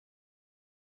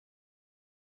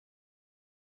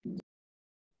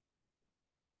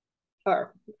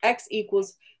or x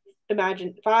equals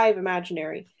imagine 5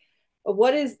 imaginary.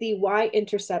 What is the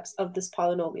y-intercepts of this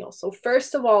polynomial? So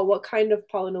first of all, what kind of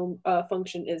polynomial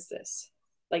function is this?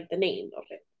 Like the name of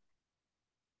it.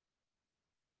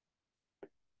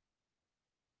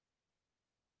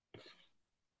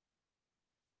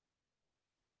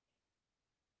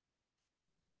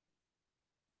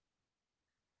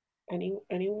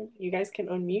 Anyone? You guys can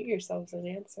unmute yourselves and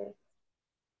answer.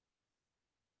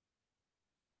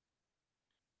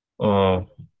 Uh,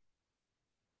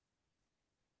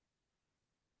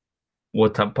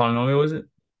 what type of polynomial was it?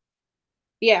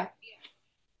 Yeah.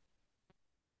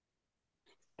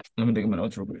 Let me look at my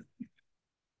notes real quick.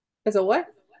 Is it what?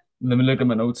 Let me look at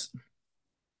my notes.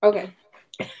 Okay.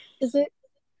 Is it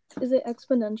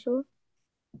exponential?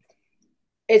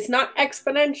 It's not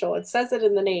exponential. It says it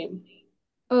in the name.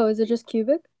 Oh, is it just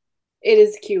cubic? It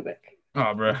is cubic.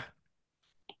 Oh, bro.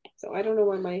 So I don't know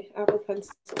why my Apple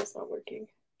Pencil is not working.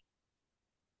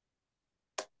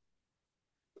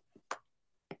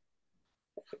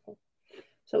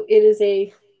 So it is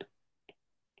a,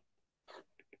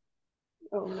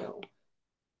 oh no.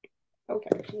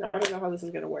 Okay. I don't know how this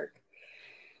is going to work.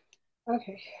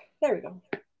 Okay. There we go.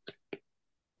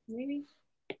 Maybe.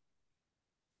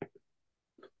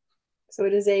 So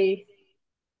it is a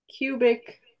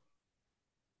cubic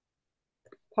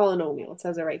polynomial. It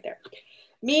says it right there.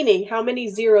 Meaning, how many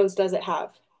zeros does it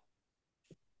have?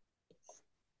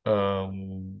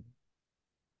 Um,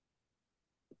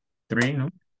 three, no?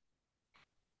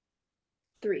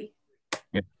 3.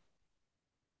 Yeah.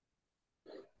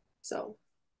 So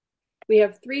we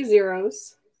have 3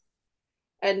 zeros,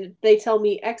 and they tell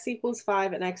me x equals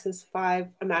 5 and x is 5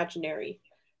 imaginary.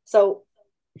 So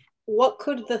what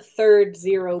could the third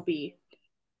zero be?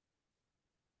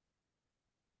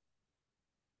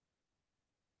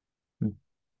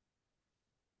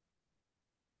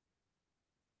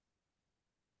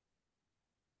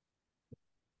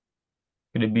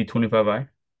 Could it be 25i?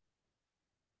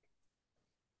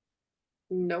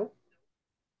 No.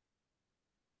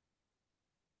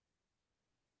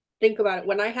 Think about it.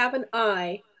 When I have an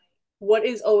I, what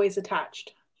is always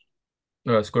attached?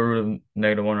 Square root of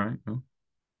 -1, right? No?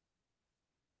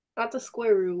 Not the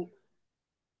square root.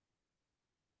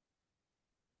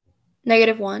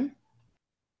 -1.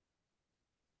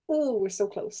 Ooh, we're so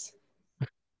close.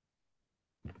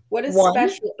 What is 1.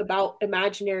 special about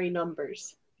imaginary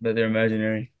numbers? That they're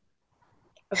imaginary.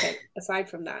 Okay, aside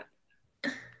from that.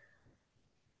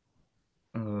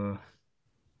 Uh,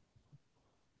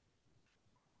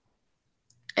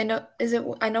 I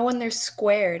know when they're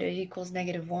squared it equals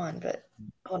 -1, but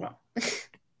hold on.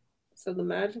 So the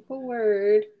magical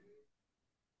word,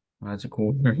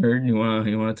 Magical word. You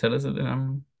wanna tell us it?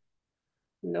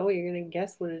 no, you're gonna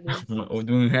guess what it is. We're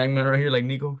doing hangman right here, like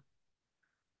Nico.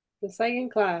 The second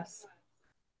class.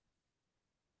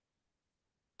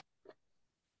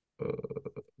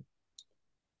 Uh,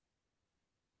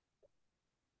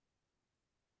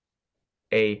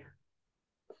 A.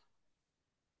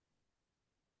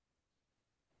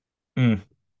 Mm.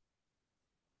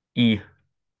 E.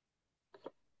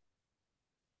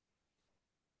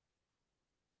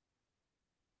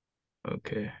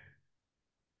 Okay.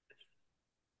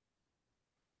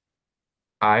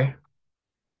 I.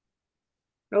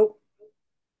 Nope.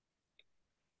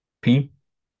 P.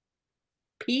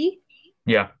 P?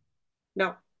 Yeah.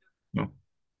 No. No.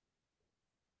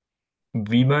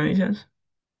 V by any chance?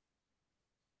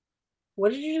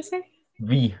 What did you just say?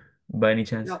 V by any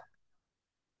chance? No.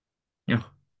 Yeah.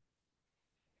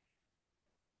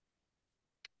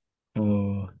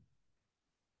 Oh,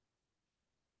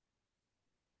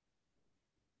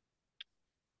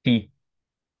 T.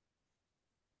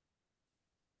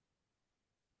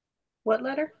 What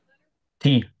letter?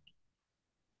 T.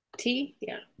 T?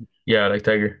 Yeah. Yeah, like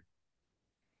tiger.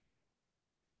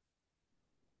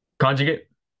 Conjugate?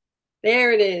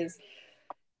 There it is.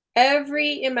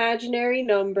 Every imaginary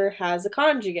number has a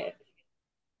conjugate.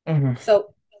 Mhm.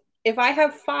 So if I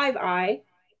have 5i,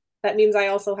 that means I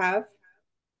also have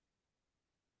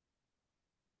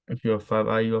If you have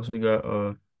 5i, you also got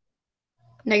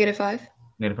 -5.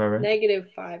 -5, right? negative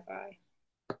 5i,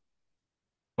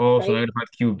 Oh, so right?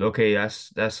 -5 cubed. Okay,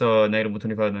 that's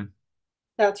 -125 then.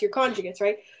 That's your conjugates,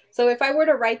 right? So if I were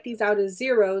to write these out as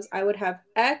zeros, I would have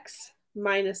x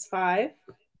minus 5,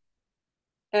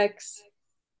 x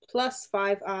plus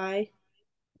 5i,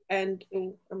 and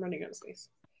ooh, I'm running out of space.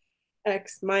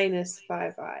 X minus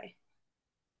 5i,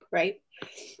 right?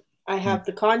 I Hmm. have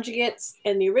the conjugates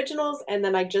and the originals, and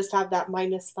then I just have that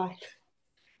minus 5.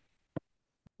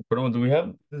 Pardon, do we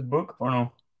have this book or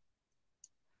no?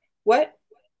 What?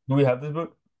 Do we have this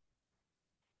book?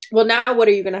 Well, now what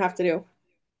are you gonna have to do?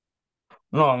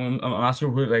 No, I'm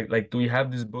asking who like do we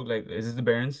have this book? Like, is this the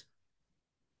Barons?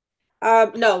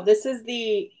 No, this is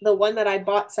the one that I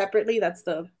bought separately. That's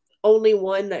the only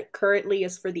one that currently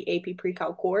is for the AP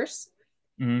Pre-Cal course.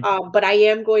 Mm-hmm. But I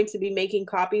am going to be making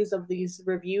copies of these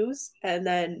reviews and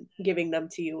then giving them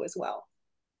to you as well.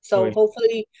 So Okay.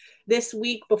 hopefully this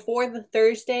week before the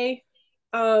Thursday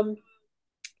um,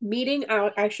 meeting,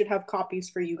 I should have copies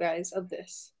for you guys of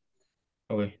this.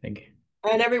 Okay. Thank you.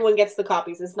 And everyone gets the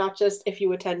copies. It's not just if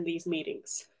you attend these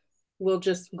meetings. We'll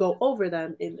just go over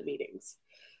them in the meetings.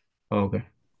 Okay.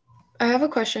 I have a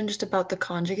question just about the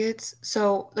conjugates.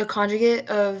 So the conjugate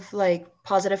of like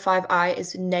positive 5i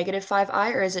is negative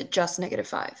 5i, or is it just negative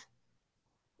 5?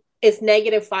 It's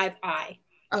negative 5i.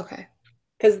 Okay.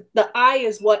 Because the I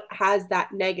is what has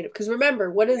that negative. Because remember,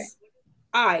 what Right. is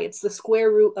I? It's the square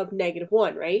root of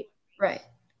 -1, right? Right.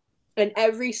 And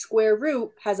every square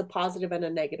root has a positive and a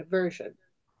negative version.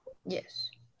 Yes.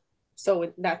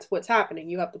 So that's what's happening.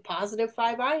 You have the positive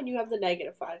 5i and you have the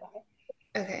negative 5i.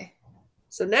 Okay.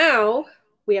 So now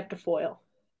we have to FOIL.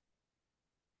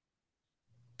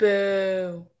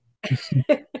 Boo.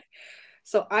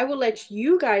 So I will let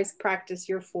you guys practice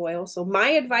your FOIL. So my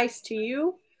advice to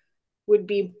you would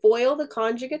be FOIL the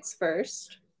conjugates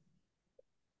first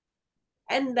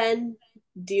and then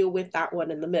deal with that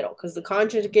one in the middle because the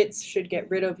conjugates should get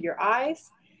rid of your I's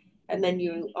and then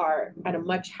you are at a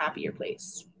much happier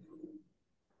place.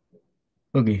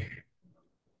 Okay.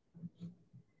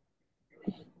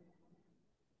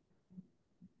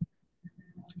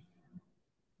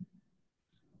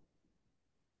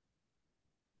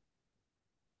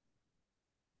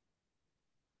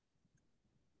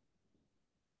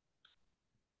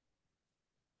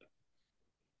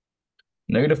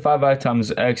 Negative 5i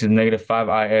times x is negative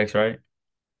 5ix, right?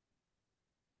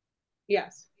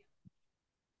 Yes.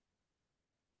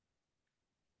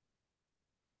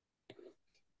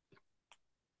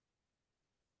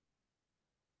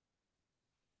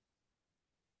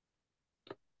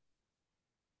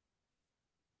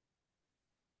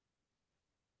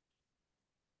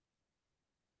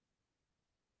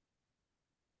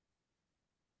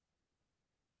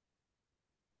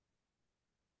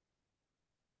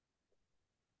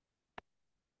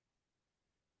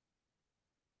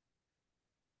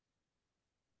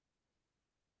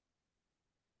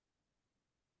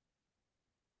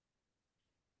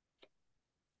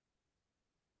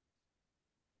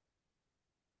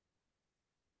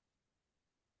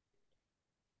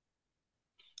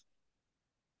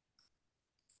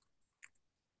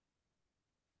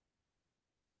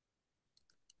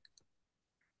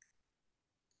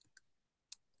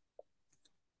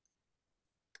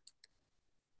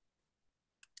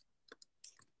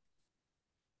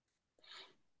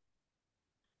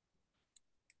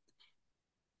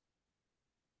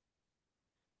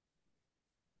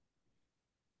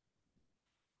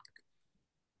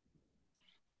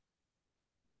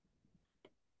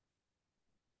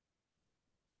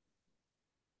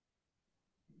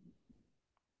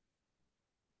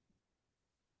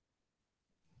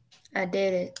 I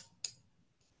did it.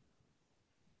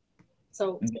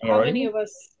 So how many Alrighty. of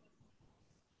us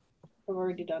have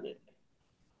already done it?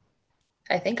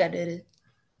 I think I did it.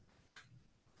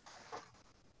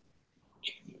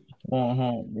 Hold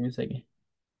on. Give me a second.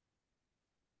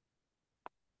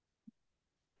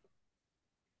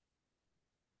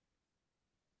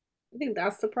 I think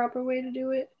that's the proper way to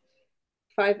do it.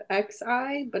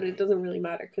 5xi, but it doesn't really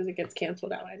matter because it gets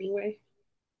canceled out anyway.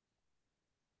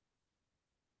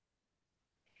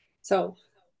 So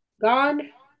gone,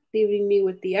 leaving me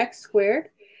with the x squared.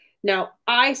 Now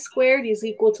I squared is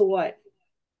equal to what?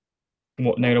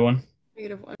 What, negative 1?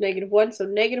 Negative 1. -1. So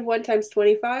 -1 times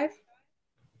 25.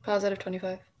 Positive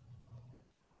 25.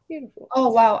 Beautiful. Oh,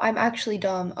 wow. I'm actually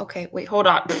dumb. Okay, wait, hold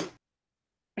on.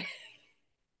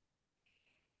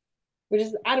 Which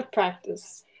is out of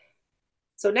practice.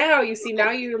 So now you see,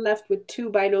 now you're left with two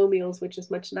binomials, which is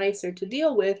much nicer to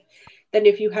deal with than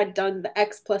if you had done the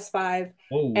x plus 5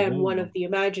 Oh, and one oh. of the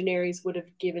imaginaries would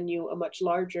have given you a much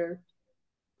larger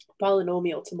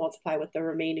polynomial to multiply with the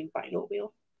remaining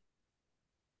binomial.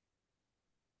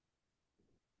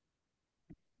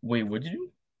 Wait, what did you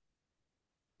do?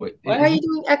 Wait, Why What? are is you it?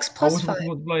 doing x Are we plus 5? supposed to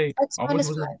multiply? X Are we minus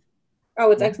supposed to 5.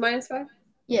 Oh, it's what? x minus 5?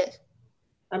 Yes.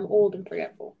 I'm old and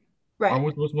forgetful. Are Right.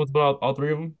 we supposed to multiply all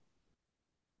three of them?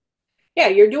 Yeah,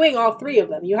 you're doing all three of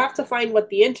them. You have to find what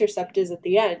the intercept is at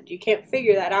the end. You can't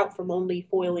figure that out from only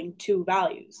foiling two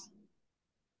values.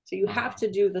 So you have Ah.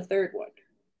 to do the third one.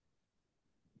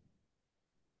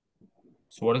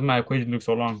 So why does my equation look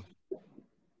so long?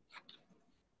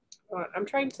 I'm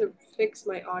trying to fix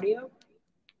my audio.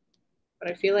 but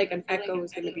I feel like an echo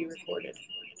is going to be recorded.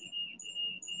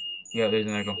 Yeah, there's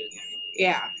an echo.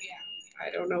 Yeah, I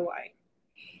don't know why.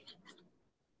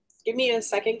 Give me a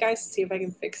second, guys, to see if I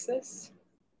can fix this.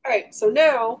 All right, so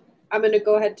now I'm going to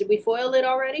go ahead. Did we foil it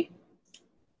already?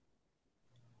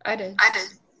 I did.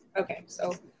 Okay,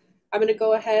 so I'm going to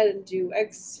go ahead and do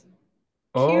x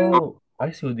cubed. Oh,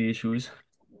 I see what the issue is.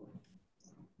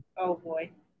 Oh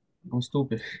boy. I'm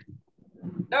stupid.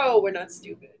 No, we're not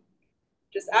stupid.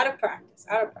 Just out of practice,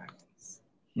 out of practice.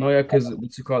 No, yeah, because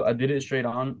what's it called? I did it straight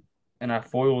on, and I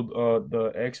foiled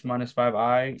the x minus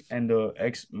 5i and the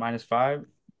x minus 5.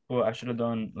 But I should have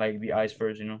done like the i's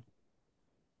first, you know?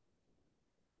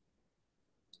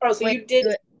 Oh, so Wait, you did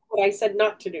what I said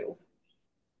not to do.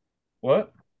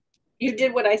 What? You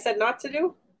did what I said not to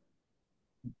do?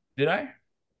 Did I?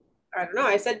 I don't know.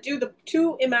 I said do the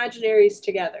two imaginaries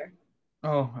together.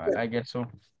 Oh, I guess so.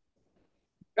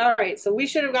 All right, so we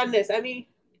should have gotten this. Emmy,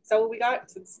 is that what we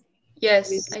got? Since Yes,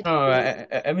 I No,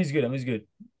 did. Emmy's good. Emmy's good.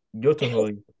 Yo te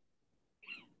jodí.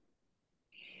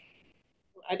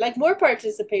 I'd like more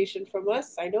participation from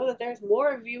us. I know that there's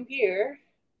more of you here.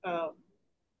 Um,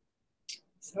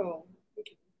 so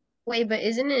Wait, but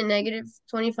isn't it negative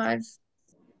 25?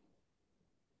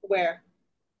 where?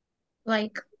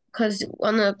 Like, because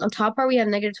on the on top part we have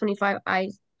negative 25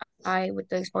 I with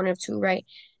the exponent of 2, right?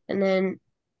 And then,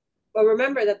 But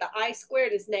remember that the I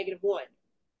squared is -1.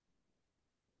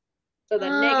 So the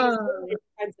negative oh,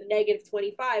 times the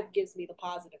 -25 gives me the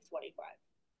 +25.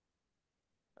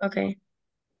 okay.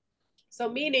 So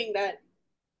meaning that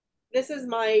this is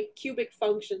my cubic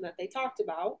function that they talked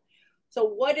about. So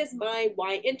what is my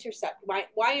y-intercept? My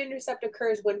y-intercept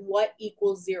occurs when what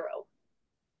equals 0?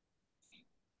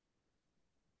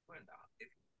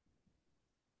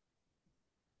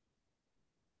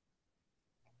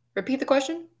 Repeat the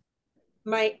question.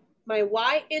 My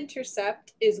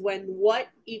y-intercept is when what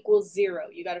equals 0.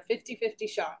 You got a 50-50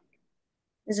 shot.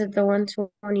 Is it the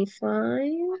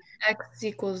 125? X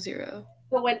equals 0.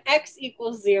 So when x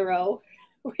equals 0,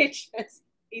 which as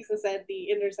Lisa said, the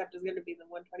intercept is going to be the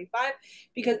 125,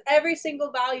 because every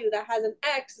single value that has an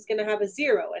x is going to have a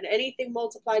 0, and anything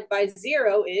multiplied by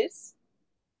 0 is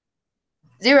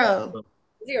 0.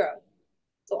 0.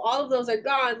 So all of those are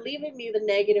gone, leaving me the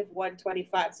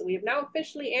 -125. So we have now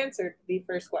officially answered the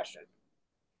first question.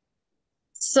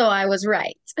 So I was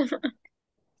right.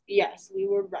 Yes, we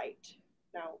were right.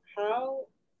 Now, how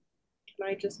can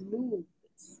I just move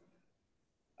this?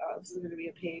 Oh, this is going to be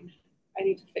a pain. I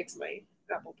need to fix my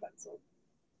Apple Pencil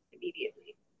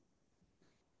immediately.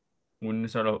 Wouldn't it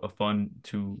start a fun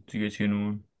to get you a new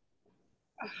one?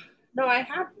 No, I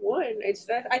have one. It's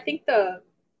that I think the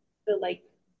like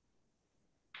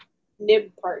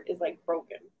nib part is like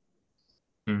broken.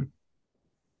 Hmm.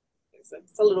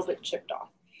 It's a little bit chipped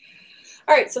off.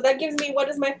 All right, so that gives me what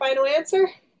is my final answer?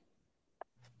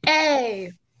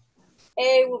 A.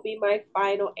 A will be my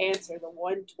final answer, the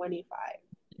 125.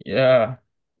 Yeah.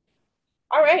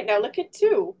 All right, now look at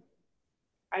 2.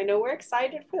 I know we're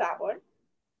excited for that one.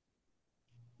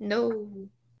 No.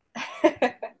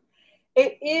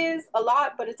 It is a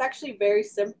lot, but it's actually very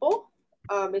simple.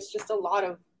 It's just a lot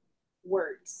of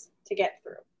words to get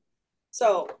through.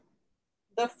 So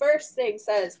the first thing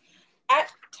says,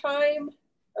 at time,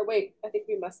 or wait, I think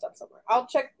we messed up somewhere. I'll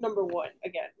check number 1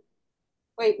 again.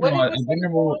 Wait, what No, did I we say think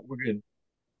number 1? we're good.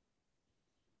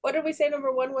 What did we say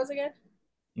number 1 was again?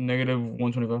 Negative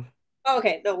 125. Oh,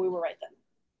 okay, no, we were right then.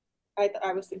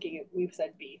 I was thinking we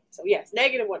said B. So yes,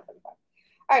 -125.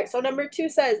 All right, so number 2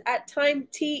 says, at time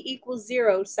t equals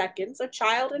 0 seconds, a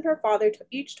child and her father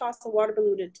each toss a water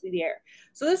balloon into the air.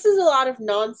 So this is a lot of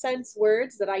nonsense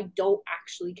words that I don't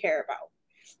actually care about.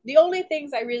 The only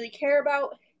things I really care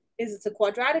about is it's a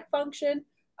quadratic function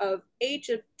of h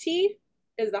of t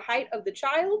is the height of the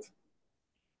child,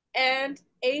 and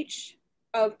h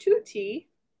of 2t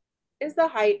is the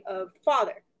height of the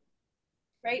father,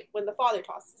 right? When the father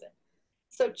tosses it.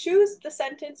 So choose the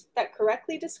sentence that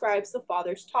correctly describes the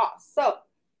father's toss. So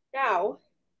now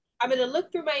I'm going to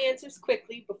look through my answers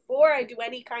quickly before I do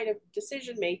any kind of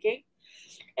decision making.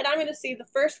 And I'm going to see the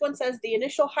first one says the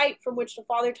initial height from which the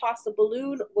father tossed the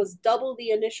balloon was double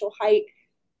the initial height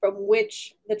from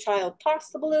which the child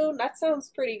tossed the balloon. That sounds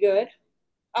pretty good.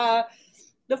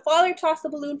 The father tossed the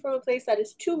balloon from a place that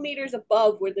is 2 meters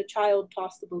above where the child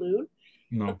tossed the balloon.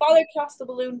 The No. father tossed the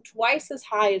balloon twice as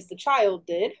high as the child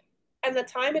did, and the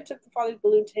time it took the father's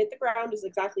balloon to hit the ground is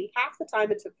exactly half the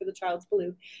time it took for the child's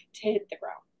balloon to hit the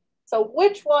ground. So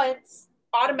which ones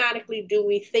automatically do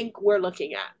we think we're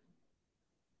looking at?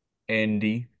 And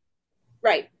D.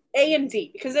 Right. A and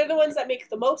D, because they're the ones that make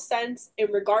the most sense in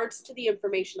regards to the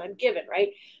information I'm given, right?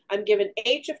 I'm given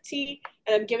h of t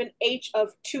and I'm given h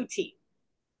of 2t.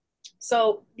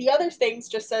 So the other things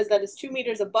just says that it's 2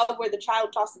 meters above where the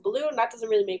child tossed the balloon. That doesn't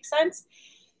really make sense.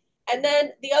 And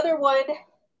then the other one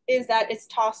is that it's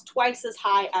tossed twice as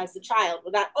high as the child.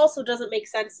 Well, that also doesn't make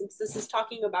sense since this is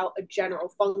talking about a general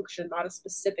function, not a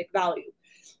specific value.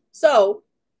 So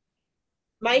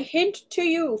my hint to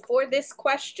you for this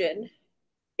question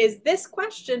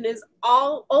is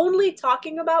all only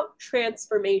talking about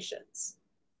transformations.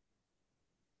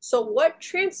 So what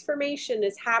transformation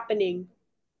is happening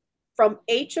from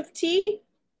h of t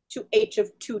to h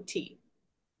of 2t?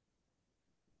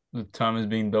 The time is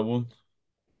being doubled.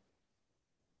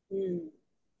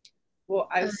 Well,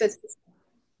 I Uh, said to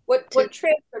what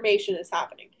transformation is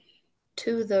happening?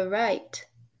 to the right.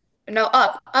 No,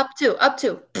 up to.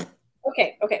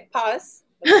 Okay, pause.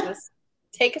 Let's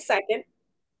take a second,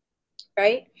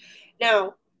 right?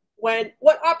 Now, what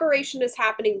operation is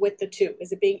happening with the two?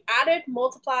 Is it being added,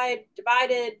 multiplied,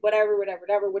 divided,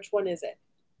 whatever? Which one is it?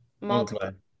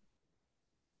 Multiply.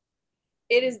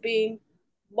 It is being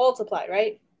multiplied,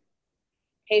 right?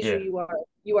 Haysha, Yeah.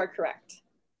 you are correct.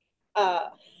 Uh,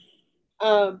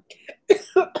 um,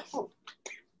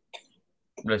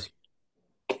 Bless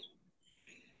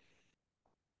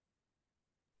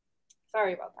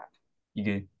sorry about that. you.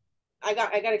 You I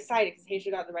got excited because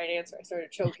Haysha got the right answer. I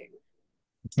started choking.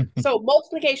 good. So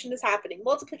multiplication is happening.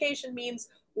 Multiplication means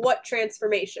what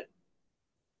transformation?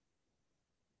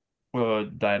 No,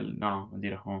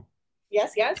 mentira. Oh.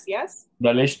 Yes.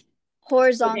 Dilation.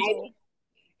 Horizontal.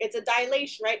 It's a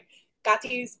dilation, right?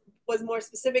 Gati's was more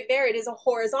specific there. It is a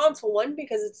horizontal one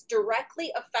because it's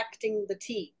directly affecting the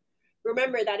T.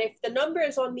 Remember that if the number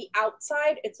is on the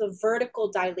outside, it's a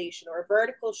vertical dilation or a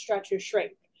vertical stretch or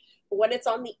shrink. But when it's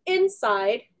on the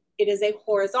inside, it is a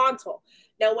horizontal.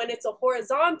 Now, when it's a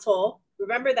horizontal,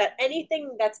 remember that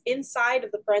anything that's inside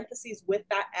of the parentheses with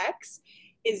that X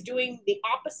is doing the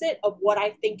opposite of what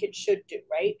I think it should do,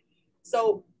 right?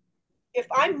 So if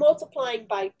I'm multiplying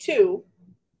by 2,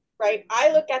 right,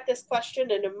 I look at this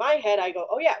question and in my head, I go,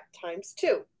 oh yeah, times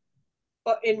 2.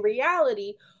 But in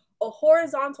reality, a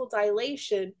horizontal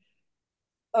dilation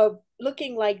of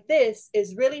looking like this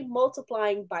is really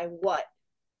multiplying by what?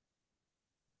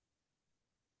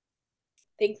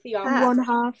 Think the opposite.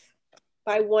 1/2.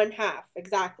 By 1/2,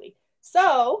 exactly.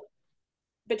 So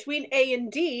between A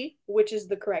and D, which is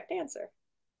the correct answer?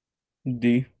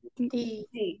 D. D.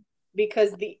 D.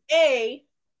 Because the A,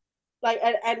 like,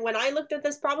 and when I looked at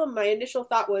this problem, my initial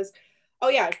thought was, oh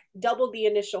yeah, double the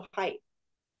initial height.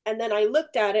 And then I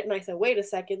looked at it and I said, wait a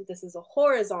second, this is a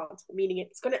horizontal, meaning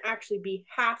it's going to actually be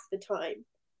half the time.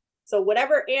 So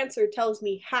whatever answer tells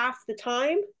me half the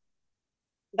time,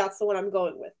 that's the one I'm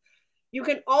going with. You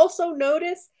can also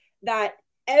notice that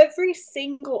every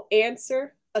single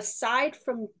answer, aside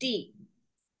from D,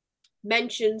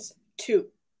 mentions 2,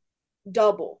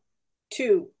 double,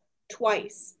 2,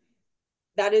 twice.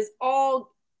 That is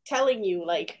all telling you,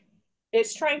 like,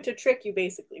 it's trying to trick you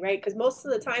basically, right? Because most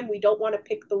of the time we don't want to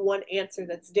pick the one answer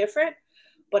that's different.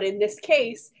 But in this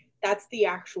case, that's the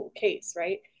actual case,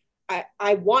 right?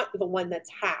 I want the one that's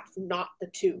half, not the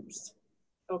 2s.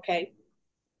 Okay.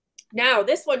 Now,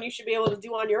 this one you should be able to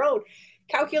do on your own.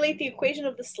 Calculate the equation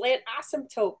of the slant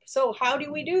asymptote. So, how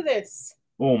do we do this?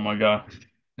 Oh my God.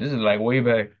 This is like way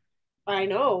back. I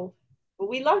know, but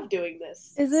we love doing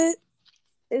this. Is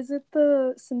it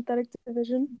the synthetic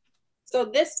division? So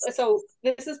this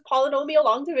is polynomial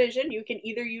long division. You can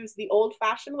either use the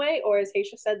old-fashioned way or, as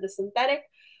Haysha said, the synthetic.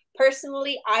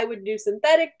 Personally, I would do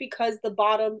synthetic because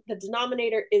the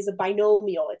denominator is a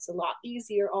binomial. It's a lot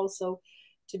easier also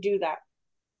to do that.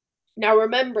 Now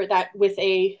remember that with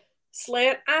a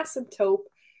slant asymptote,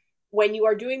 when you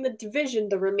are doing the division,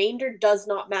 the remainder does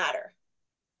not matter.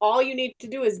 All you need to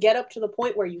do is get up to the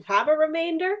point where you have a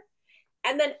remainder,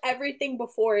 and then everything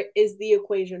before it is the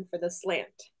equation for the slant.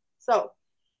 So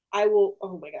I will,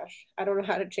 oh my gosh, I don't know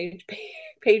how to change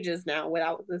pages now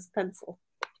without this pencil.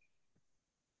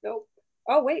 Nope.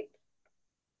 Oh, wait.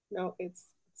 No, it's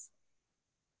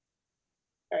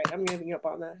all right. I'm giving up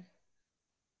on that.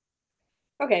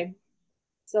 Okay.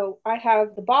 So I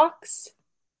have the box.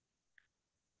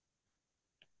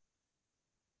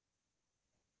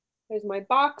 There's my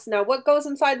box. Now, what goes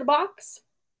inside the box?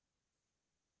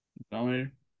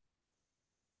 Denominator.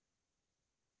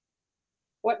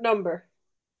 What number?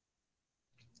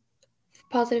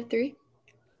 +3.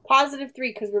 +3,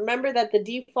 because remember that the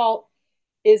default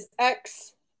is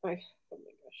x. Oh my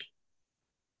gosh.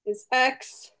 Is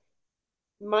x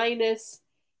minus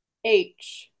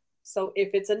h. So if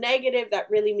it's a negative, that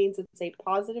really means it's a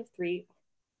positive 3.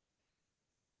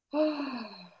 There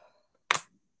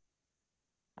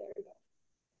we go.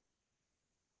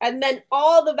 And then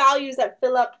all the values that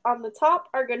fill up on the top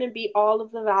are going to be all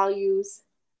of the values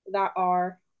that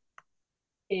are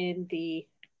in the...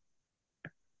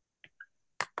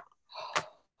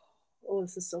 Oh,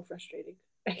 this is so frustrating.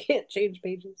 I can't change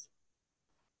pages.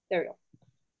 There we go.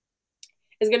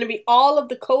 Is going to be all of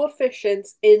the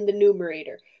coefficients in the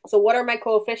numerator. So what are my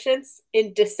coefficients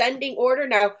in descending order?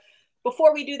 Now,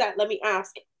 before we do that, let me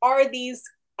ask, are these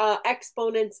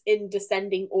exponents in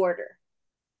descending order?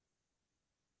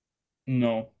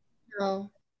 No. No.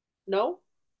 No?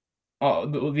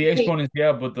 Oh, the exponents,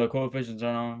 yeah, but the coefficients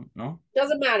are not. No.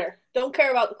 Doesn't matter. Don't care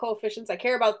about the coefficients. I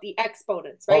care about the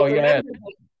exponents, Oh right? yeah, yeah. Remember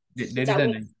They that with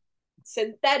descending.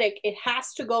 synthetic, it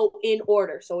has to go in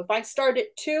order. So if I start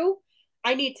at 2,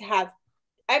 I need to have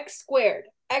x squared,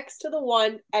 x to the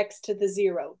 1, x to the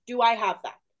 0. Do I have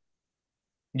that?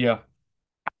 Yeah.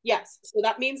 Yes. So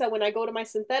that means that when I go to my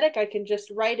synthetic, I can just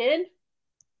write in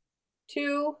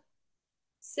 2,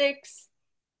 6,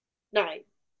 9.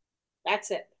 That's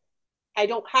it. I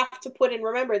don't have to put in,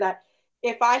 remember that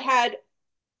if I had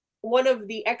one of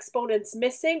the exponents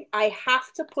missing, I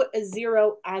have to put a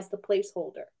 0 as the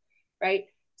placeholder, right?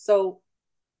 So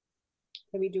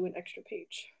let me do an extra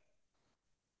page.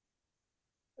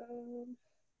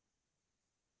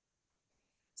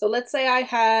 So let's say I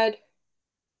had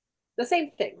the same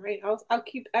thing, right? I'll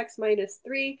keep x minus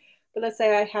 3, but let's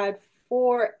say I had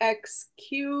 4x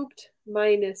cubed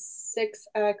minus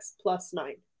 6x plus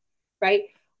 9, right?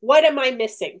 What am I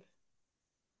missing?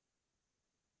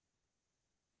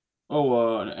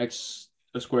 Oh, an x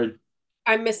squared.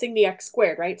 I'm missing the x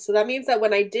squared, right? So that means that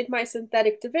when I did my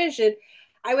synthetic division,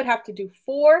 I would have to do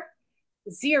 4,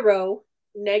 0,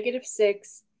 negative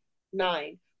 6,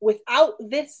 9. Without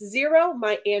this 0,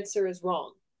 my answer is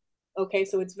wrong. Okay,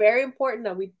 so it's very important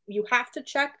that you have to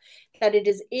check that it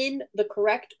is in the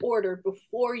correct order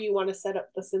before you want to set up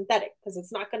the synthetic, because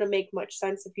it's not going to make much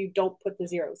sense if you don't put the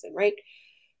zeros in, right?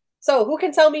 So who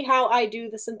can tell me how I do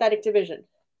the synthetic division?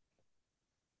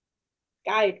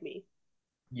 Guide me.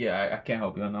 Yeah, I can't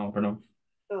help you on that one for now.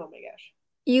 Oh my gosh.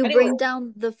 You Anyway. bring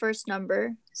down the first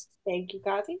number. Thank you,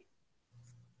 Kazi.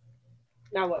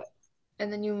 Now what?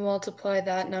 And then you multiply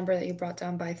that number that you brought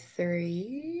down by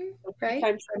 3, right? 2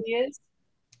 times 3 is?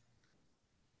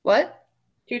 What?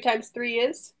 2 times 3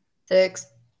 is? 6.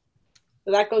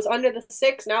 So that goes under the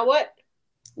 6. Now what?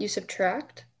 You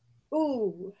subtract.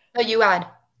 Ooh. No, you add.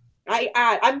 I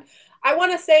add. I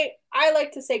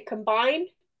like to say combine,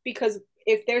 because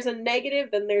if there's a negative,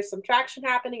 then there's subtraction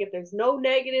happening. If there's no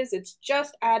negatives, it's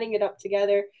just adding it up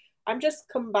together. I'm just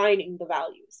combining the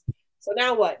values. So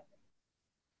now what?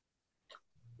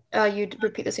 You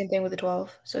repeat the same thing with the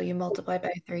 12. So you multiply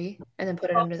by 3 and then put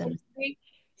it under the 3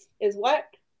 is what?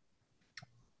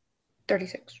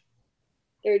 36.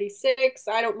 36.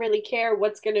 I don't really care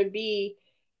what's going to be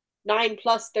 9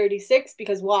 plus 36,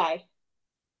 because why?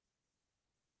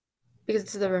 Because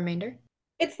it's the remainder.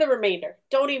 It's the remainder.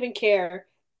 Don't even care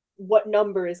what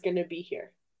number is going to be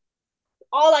here.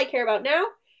 All I care about now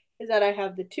is that I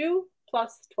have the 2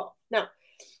 plus 12. Now,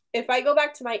 if I go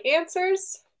back to my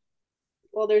answers,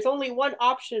 well, there's only one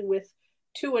option with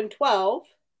 2 and 12,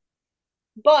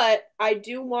 but I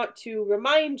do want to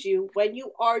remind you when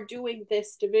you are doing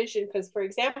this division, because for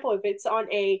example, if it's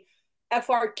on a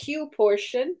FRQ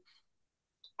portion,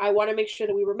 I want to make sure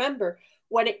that we remember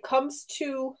when it comes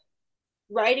to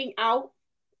writing out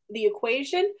the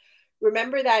equation,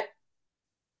 remember that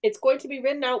it's going to be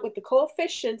written out with the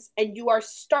coefficients, and you are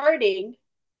starting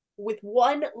with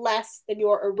 1 less than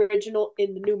your original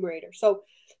in the numerator. So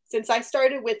since I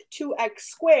started with 2x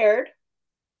squared,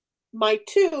 my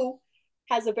 2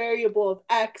 has a variable of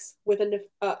x with an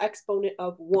exponent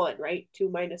of 1, right? 2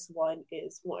 minus 1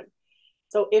 is 1.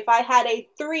 So if I had a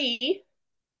 3,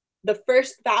 the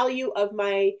first value of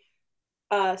my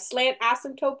slant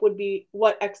asymptote would be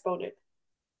what exponent?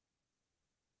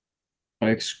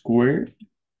 X squared.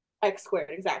 X squared,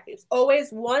 exactly. It's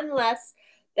always 1 less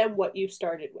than what you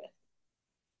started with.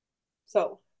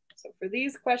 So for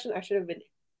these questions, I should have been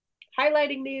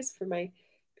highlighting these for my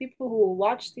people who will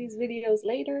watch these videos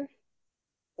later.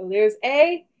 So there's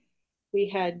A. We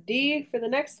had D for the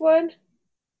next one.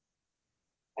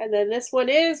 And then this one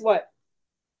is what?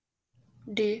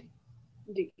 D.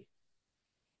 D.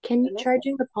 Can you try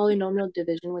doing the polynomial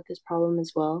division with this problem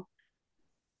as well?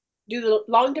 Do the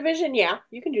long division? Yeah,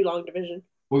 you can do long division.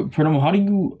 Wait, pardon, how do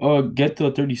you get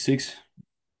the 36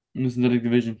 in the synthetic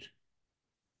division?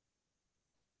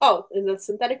 Oh, in the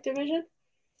synthetic division?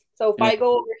 So if Yeah. I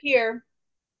go over here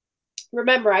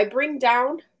remember, I bring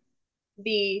down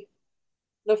the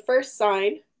first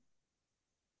sign,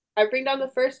 I bring down the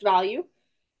first value,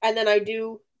 and then I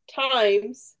do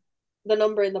times the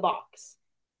number in the box.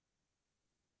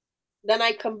 Then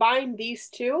I combine these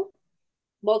two,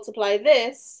 multiply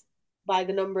this by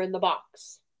the number in the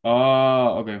box.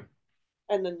 Oh, okay.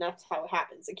 And then that's how it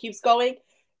happens. It keeps going.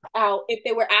 If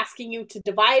they were asking you to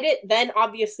divide it, then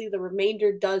obviously the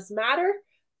remainder does matter.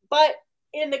 But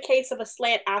in the case of a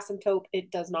slant asymptote, it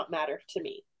does not matter to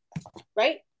me.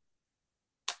 Right?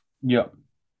 Yeah.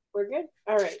 We're good?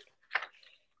 All right.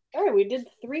 All right, we did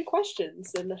 3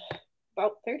 questions in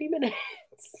about 30 minutes.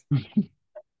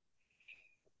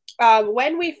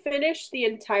 When we finish the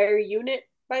entire unit,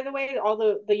 by the way, all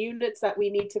the units that we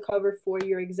need to cover for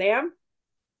your exam,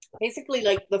 basically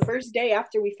like the first day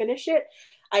after we finish it,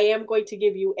 I am going to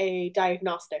give you a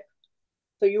diagnostic.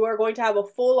 So you are going to have a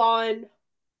full-on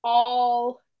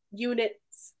all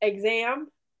units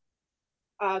exam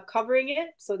covering it,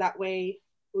 so that way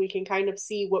we can kind of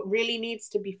see what really needs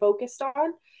to be focused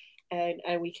on,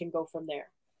 and we can go from there.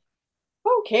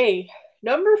 Okay,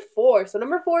 number 4. So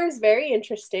number 4 is very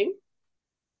interesting,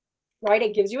 right?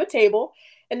 It gives you a table,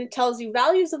 and it tells you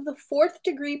values of the 4th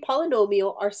degree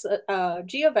polynomial are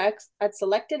g of x at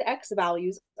selected x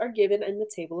values are given in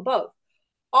the table above.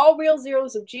 All real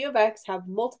zeros of g of x have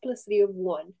multiplicity of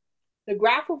 1. The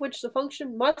graph of which the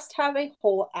function must have a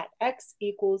hole at x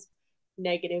equals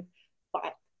 -5.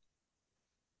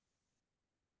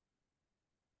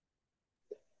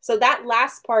 So that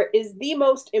last part is the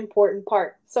most important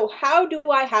part. So how do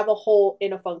I have a hole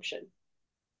in a function?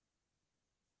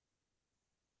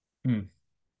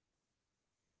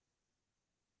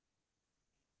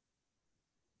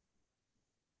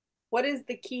 What is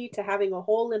the key to having a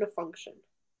hole in a function?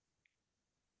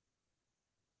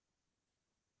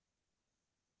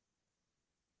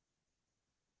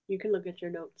 You can look at your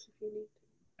notes if you need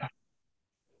to.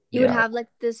 You would Yeah. have like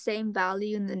the same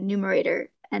value in the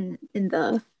numerator and in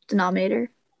the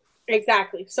denominator.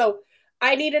 Exactly. So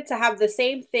I needed to have the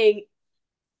same thing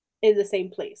in the same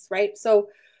place, right? So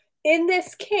in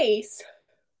this case,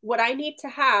 what I need to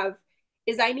have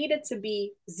is I need it to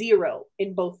be 0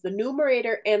 in both the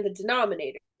numerator and the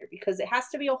denominator, because it has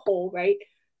to be a whole, right?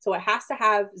 So it has to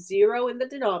have 0 in the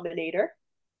denominator.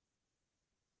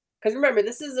 Because remember,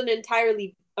 this is an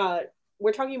entirely,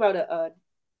 we're talking about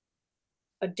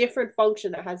a different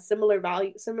function that has similar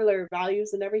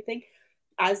values and everything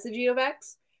as the g of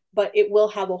x, but it will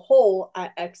have a hole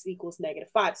at x equals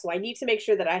 -5. So I need to make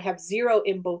sure that I have 0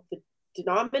 in both the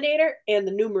denominator and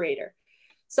the numerator.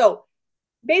 So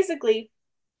basically,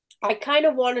 I kind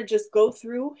of want to just go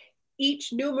through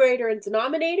each numerator and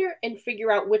denominator and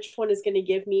figure out which one is going to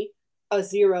give me a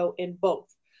 0 in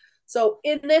both. So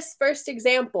in this first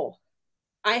example,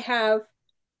 I have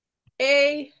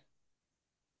it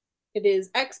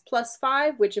is x plus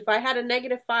 5, which if I had a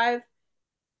 -5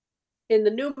 in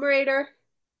the numerator,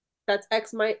 that's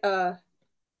x my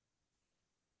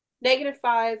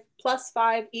 -5 plus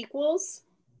 5 equals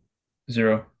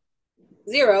 0.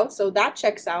 0. So that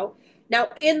checks out. Now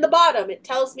in the bottom, it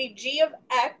tells me g of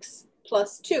x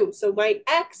plus 2. So my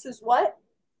x is what?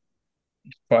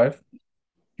 5.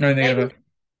 No, Negative,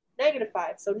 -5.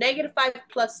 -5. So -5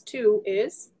 plus 2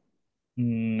 is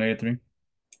 -3.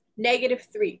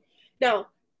 -3.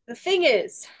 Now, the thing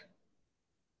is,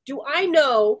 do I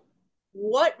know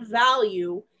what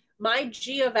value my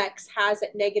g of x has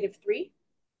at -3?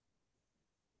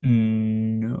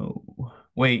 No.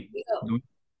 Wait. No,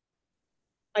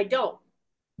 I don't,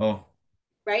 Oh,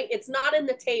 right? It's not in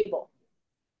the table.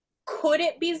 Could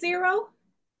it be 0?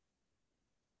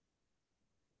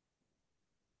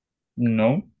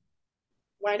 no.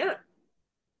 Why not?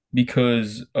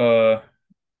 Because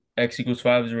x equals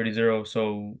 5 is already 0,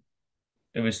 so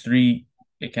if it's 3,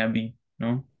 it can't be,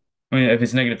 no? I mean, if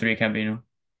it's -3, it can't be, no?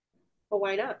 But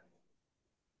why not?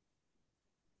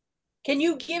 Can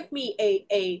you give me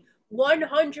a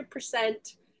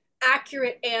 100%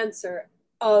 accurate answer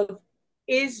of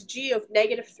is g of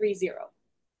 -3 0?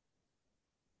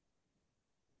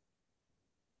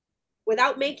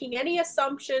 Without making any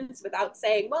assumptions, without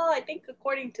saying, well, I think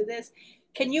according to this,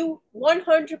 can you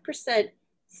 100%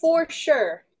 for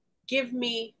sure give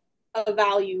me a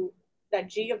value that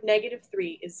g of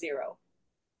 -3 is 0?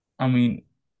 I mean,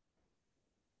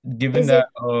 given Is that,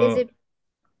 it is it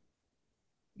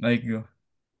like,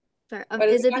 sorry, But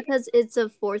is it because it's a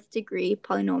 4th degree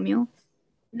polynomial?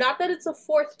 not that it's a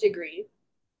 4th degree,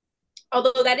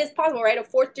 although that is possible, right? A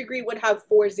 4th degree would have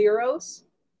 4 zeros.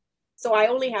 So I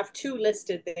only have 2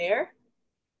 listed there.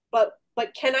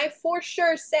 But can I for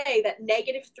sure say that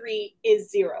 -3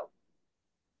 is 0?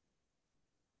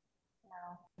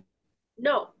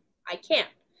 No, I can't.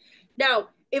 Now,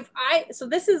 so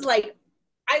this is like,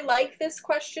 I like this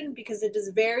question because it is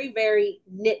very, very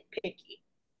nitpicky,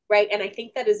 right? And I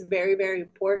think that is very, very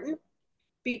important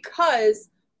because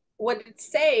what it's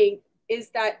saying is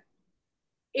that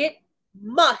it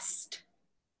must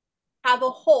have a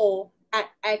hole at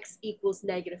x equals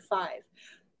 -5.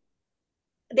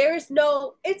 There is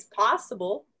no, it's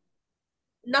possible,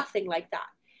 nothing like that.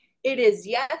 It is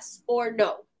yes or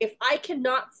no. If I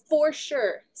cannot for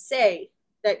sure say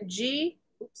that g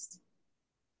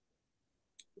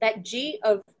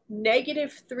of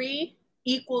 -3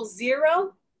 equals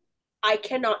 0, I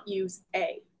cannot use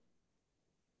A,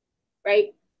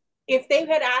 right? If they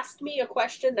had asked me a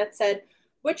question that said,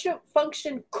 which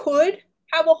function could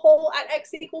have a hole at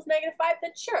x equals -5,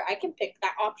 then sure, I can pick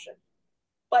that option.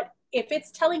 But if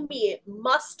it's telling me it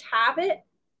must have it,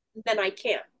 then I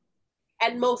can't.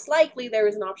 And most likely there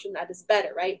is an option that is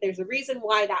better, right? There's a reason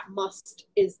why that must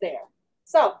is there.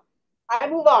 So I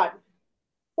move on.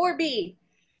 For B,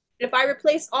 if I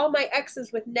replace all my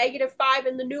x's with -5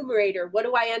 in the numerator, what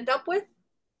do I end up with?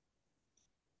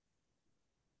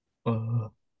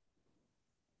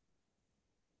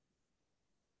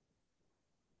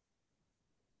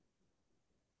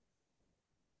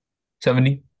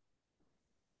 70.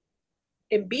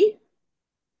 In B?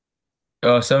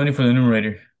 70 for the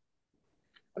numerator.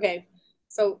 Okay,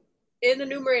 so in the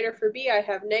numerator for B, I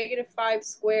have -5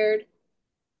 squared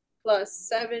plus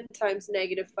 7 times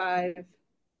 -5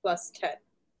 plus 10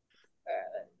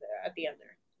 at the end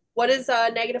there. What is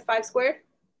 -5 squared?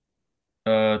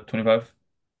 25.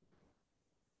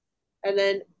 And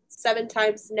then 7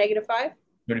 times -5?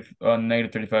 30,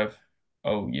 -35.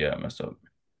 Oh yeah, I messed up.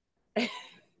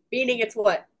 Meaning it's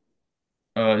what?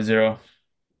 0.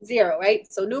 0, right?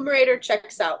 So numerator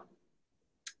checks out.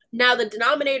 Now the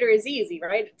denominator is easy,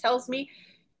 right? It tells me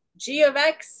g of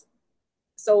x,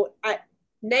 so at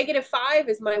 -5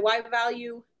 is my y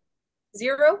value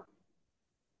 0?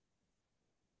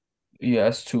 Yeah,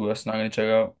 that's 2. That's not gonna check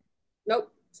out.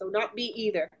 Nope, so not B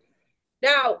either.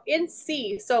 Now in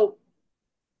C, so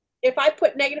if I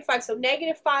put -5, so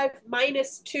 -5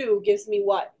 minus 2 gives me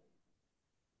what?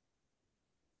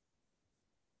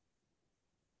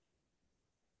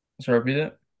 So repeat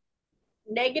that.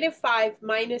 -5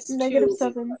 minus 2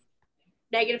 -7.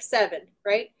 -7,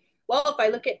 right? Well, if I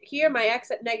look at here, my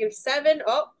x at -7,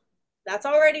 oh, that's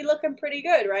already looking pretty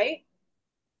good, right?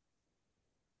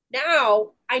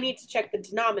 Now I need to check the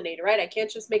denominator, right? I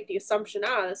can't just make the assumption,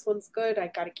 this one's good, I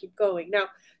got to keep going. Now,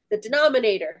 the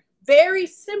denominator, very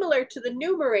similar to the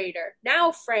numerator.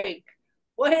 Now, Frank,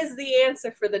 what is the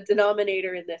answer for the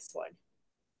denominator in this one?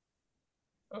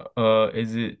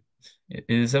 Is it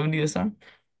 70 this time?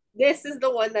 This is the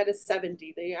one that is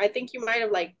 70. I think you might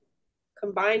have like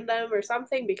combined them or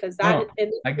something because that No, in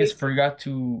this I guess case,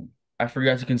 I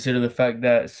forgot to consider the fact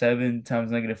that 7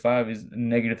 times -5 is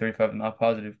 -35, not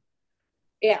positive.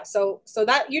 yeah, so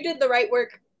that you did the right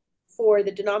work for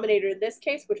the denominator in this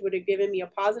case, which would have given me a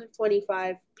positive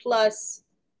 25 plus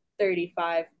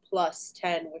 35 plus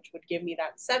 10, which would give me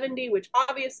that 70, which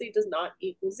obviously does not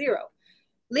equal 0,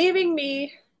 leaving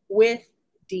me with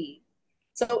D.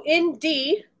 So in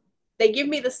D, they give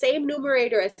me the same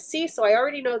numerator as C, so I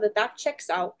already know that that checks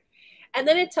out. And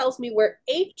then it tells me where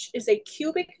H is a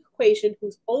cubic equation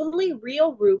whose only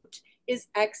real root is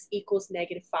x equals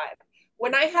 -5.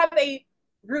 When I have a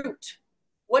root,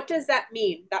 what does that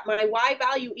mean? That my y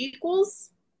value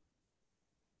equals?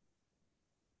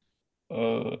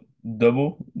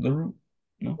 Double the root?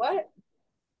 No. What?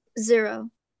 0.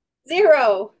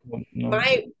 0. No.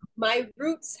 My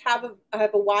roots have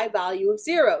a y value of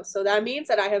 0. So that means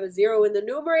that I have a 0 in the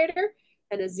numerator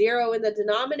and a 0 in the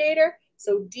denominator.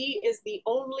 So D is the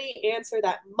only answer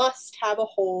that must have a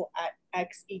hole at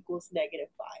x equals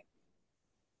 -5.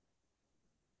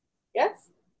 Yes?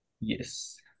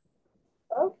 Yes.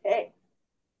 Okay.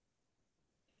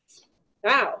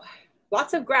 Now,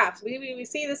 lots of graphs. We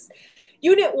see this.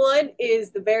 Unit 1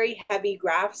 is the very heavy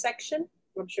graph section.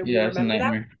 I'm sure we Yeah, it's a remember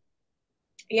that. nightmare.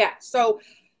 Yeah, so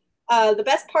the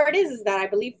best part is that I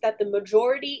believe that the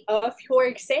majority of your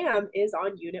exam is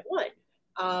on Unit 1.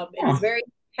 It is very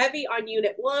heavy on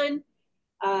Unit 1,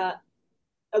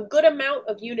 a good amount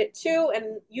of Unit 2,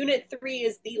 and Unit 3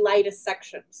 is the lightest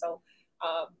section. So,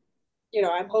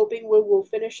 I'm hoping we will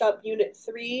finish up Unit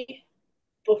 3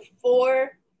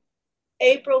 before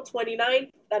April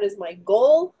 29th. That is my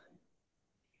goal.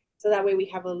 So that way we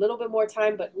have a little bit more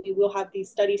time, but we will have these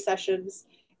study sessions.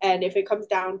 And if it comes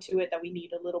down to it that we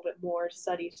need a little bit more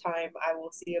study time, I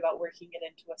will see about working it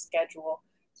into a schedule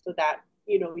so that,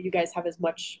 you guys have as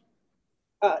much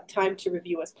time to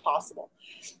review as possible.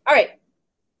 All right.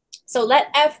 So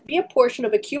let f be a portion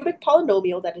of a cubic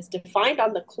polynomial that is defined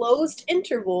on the closed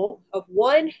interval of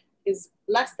 1 is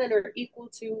less than or equal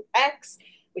to x,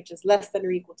 which is less than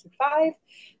or equal to 5.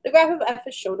 The graph of f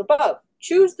is shown above.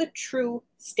 Choose the true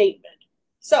statement.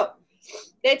 So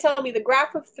they tell me the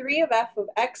graph of 3 of f of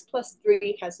x plus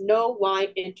 3 has no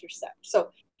y-intercept.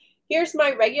 So here's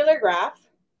my regular graph,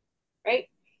 right?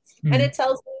 And it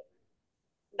tells me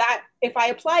that if I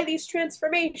apply these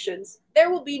transformations,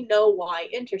 there will be no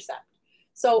y-intercept.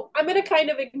 So I'm going to kind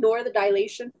of ignore the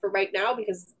dilation for right now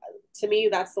because to me,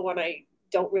 that's the one I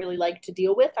don't really like to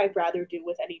deal with. I'd rather do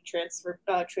with any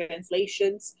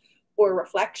translations or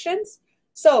reflections.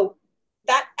 So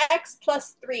that x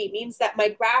plus 3 means that my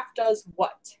graph does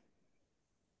what?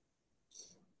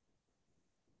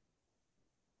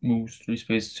 Moves 3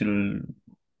 spaces to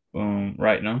the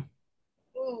right now.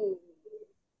 Ooh.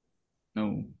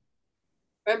 No.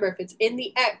 Remember, if it's in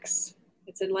the x,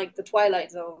 it's in like the twilight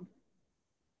zone.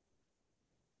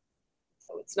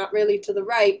 So it's not really to the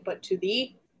right, but to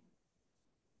the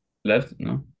Left?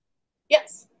 No.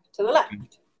 yes, to the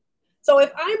left. So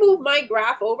if I move my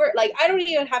graph over, like I don't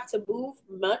even have to move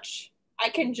much. I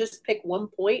can just pick one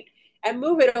point and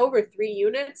move it over 3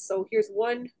 units. So here's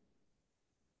one,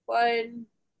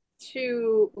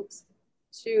 two, oops,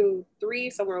 2, 3,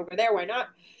 somewhere over there. Why not?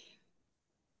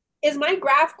 Is my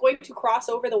graph going to cross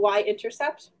over the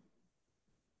y-intercept?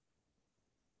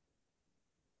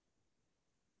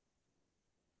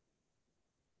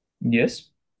 Yes.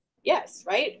 Yes,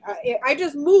 right? I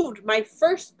just moved my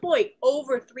first point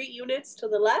over 3 units to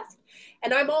the left,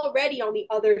 and I'm already on the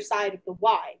other side of the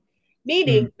y,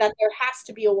 meaning that there has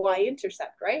to be a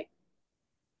y-intercept, right?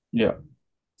 Yeah.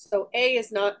 So A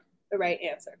is not the right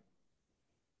answer.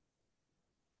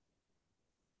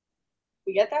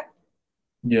 We get that?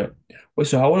 Yeah. Wait,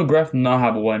 so how would a graph not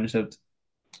have a y-intercept?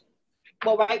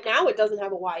 Well, right now it doesn't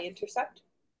have a y-intercept.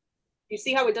 You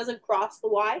see how it doesn't cross the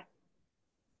y?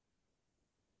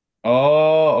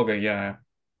 Oh, okay, yeah.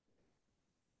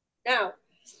 Now,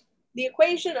 the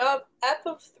equation of f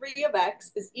of 3 of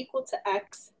x is equal to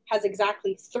x has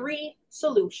exactly 3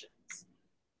 solutions.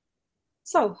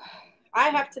 So I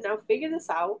have to now figure this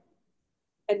out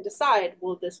and decide,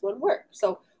 will this one work?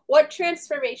 So what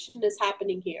transformation is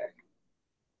happening here?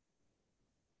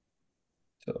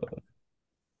 So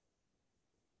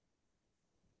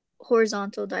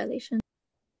Horizontal dilation.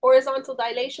 Horizontal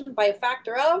dilation by a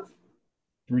factor of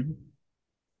 3.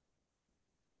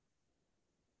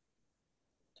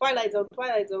 twilight zone,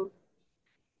 twilight zone.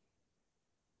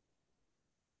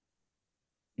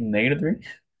 -3?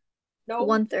 No,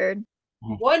 1/3.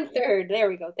 1/3. There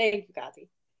we go. Thank you, Kazi.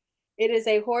 It is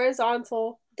a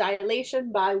horizontal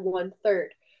dilation by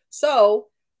 1/3. So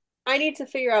I need to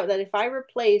figure out that if I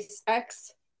replace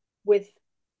x with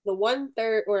the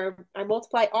 1/3, or I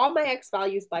multiply all my x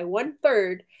values by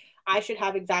 1/3, I should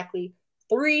have exactly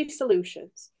 3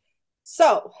 solutions.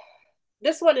 So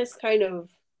this one is kind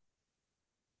of,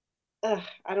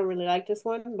 I don't really like this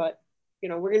one, but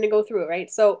we're going to go through it, right?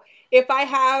 So if I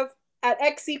have at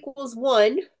x equals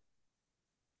 1,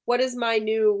 what is my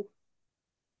new,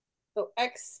 so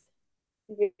x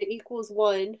equals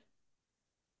 1,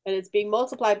 and it's being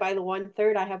multiplied by the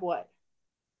 1/3, I have what?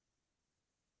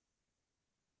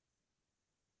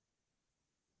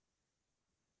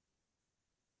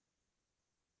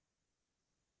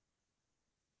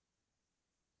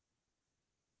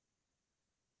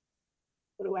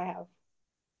 What do I have?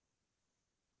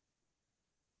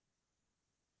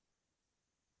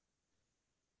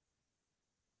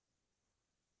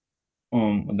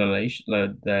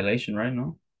 Dilation right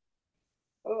now.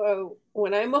 Oh,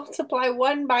 when I multiply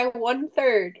 1 by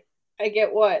 1/3, I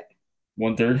get what?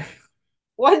 1/3.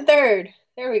 1/3.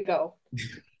 There we go.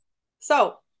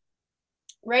 So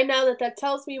right now that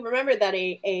tells me, remember that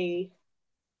a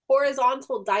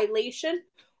horizontal dilation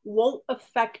won't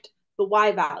affect the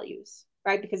y values,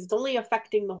 right? Because it's only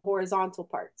affecting the horizontal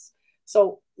parts.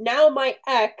 So now my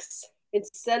x,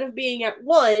 instead of being at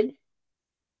 1,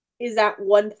 is at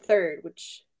 1/3,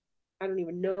 which I don't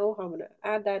even know how I'm going to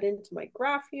add that into my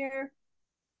graph here.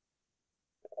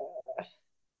 Let's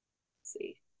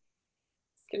see.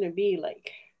 It's going to be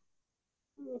like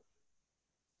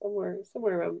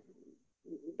somewhere around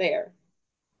there.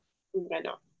 I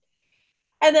know.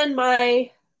 And then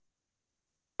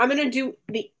I'm going to do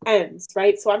the ends,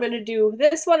 right? So I'm going to do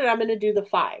this one and I'm going to do the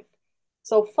 5.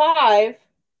 So 5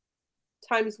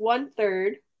 times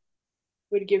 1/3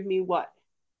 would give me what?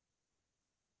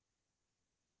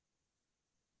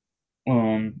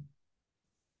 Um,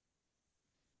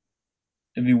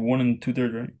 it'd be 1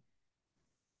 2/3, right?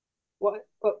 What?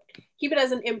 Oh, keep it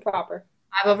as an improper.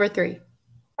 5/3.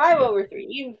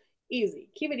 5/3. Easy.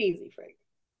 Keep it easy, Frank.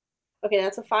 Okay,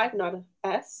 that's a 5, not a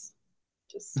S.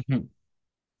 Just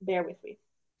bear with me.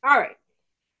 All right.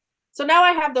 So now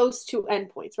I have those two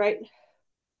endpoints, right?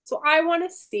 So I want to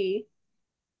see,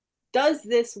 does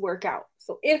this work out?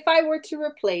 So if I were to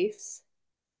replace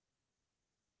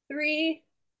 3x,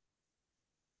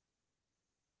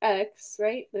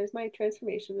 right? There's my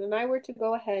transformation. And I were to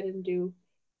go ahead and do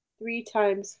 3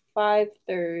 times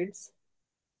 5/3,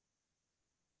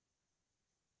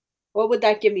 what would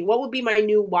that give me? What would be my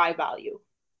new y value?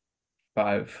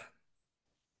 5.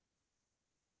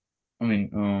 I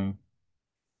mean,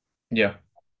 yeah.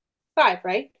 5,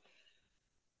 right?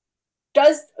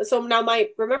 So now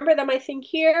remember that my thing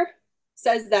here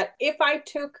says that if I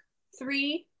took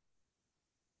 3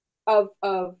 of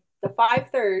the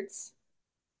 5/3,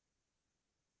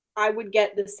 I would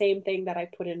get the same thing that I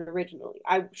put in originally.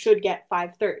 I should get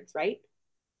 5/3, right?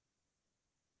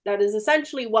 That is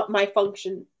essentially what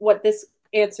this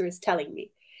answer is telling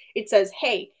me. It says,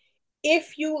 hey,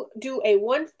 if you do a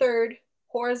 1/3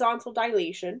 horizontal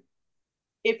dilation,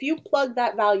 if you plug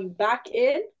that value back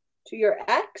in to your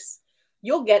x,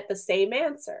 you'll get the same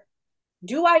answer.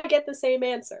 Do I get the same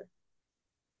answer?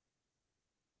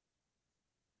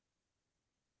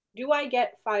 Do I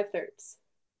get 5/3?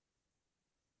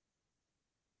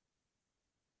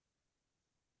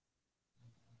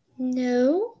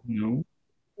 No. No.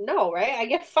 No, right? I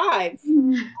get 5.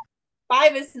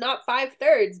 5 is not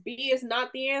 5/3. B is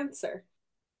not the answer.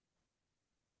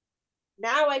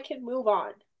 Now I can move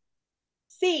on.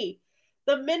 C,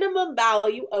 the minimum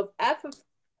value of f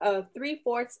of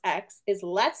 3/4 x is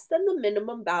less than the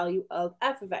minimum value of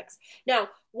f of x. Now,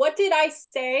 what did I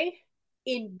say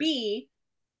in B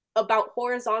about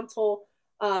horizontal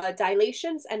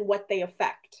dilations and what they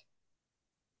affect?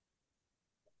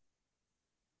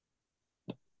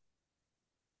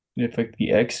 They affect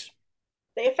the x.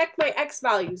 They affect my x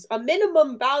values. A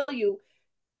minimum value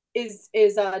is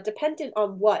dependent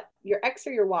on what? Your x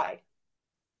or your y?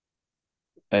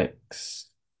 X.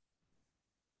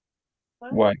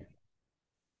 What? Y.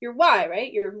 Your y,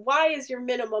 right? Your y is your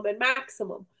minimum and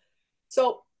maximum.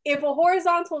 So if a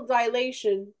horizontal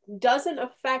dilation doesn't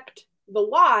affect the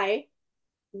y,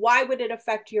 why would it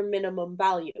affect your minimum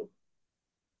value?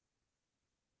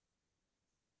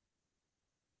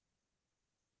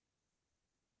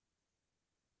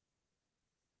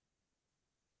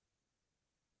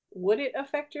 Would it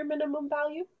affect your minimum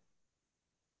value?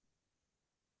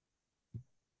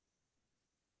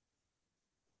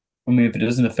 I mean, if it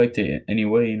doesn't affect it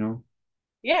anyway,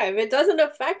 Yeah, if it doesn't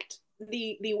affect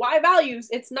the y values,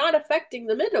 it's not affecting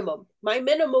the minimum. My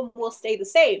minimum will stay the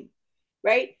same,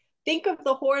 right? Think of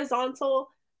the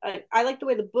horizontal. I like the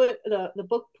way the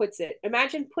book puts it.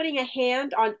 Imagine putting a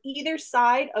hand on either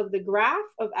side of the graph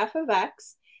of f of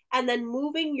x, and then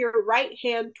moving your right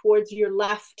hand towards your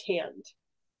left hand,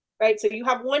 right? So you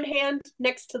have one hand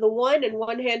next to the 1 and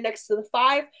one hand next to the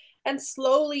 5, and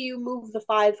slowly you move the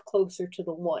 5 closer to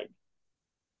the 1,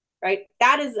 right?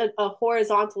 That is a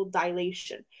horizontal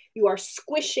dilation. You are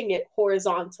squishing it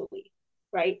horizontally,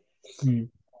 right?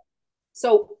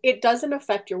 So it doesn't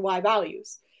affect your y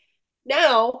values.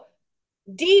 Now,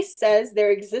 D says there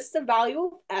exists a value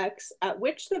of x at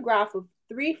which the graph of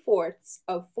 3/4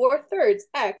 of 4/3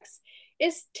 x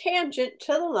is tangent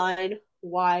to the line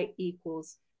y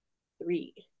equals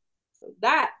 3. So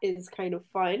that is kind of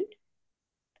fun,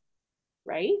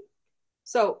 right?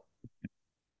 So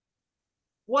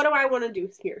what do I want to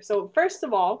do here? So first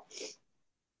of all,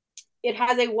 it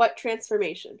has a what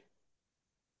transformation?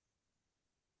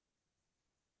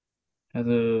 Has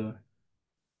a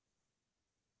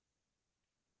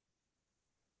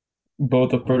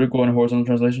both a vertical and horizontal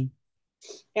translation.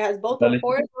 It has both a Dilation.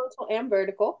 horizontal and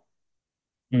vertical.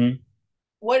 Mm-hmm.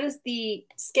 What is the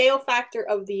scale factor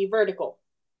of the vertical?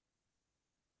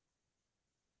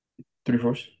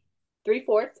 3/4.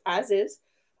 3/4, as is.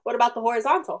 What about the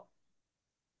horizontal?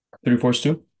 3/4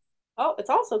 too. Oh, it's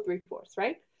also 3/4,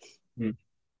 right? Mm.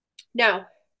 Now,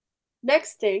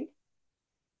 next thing.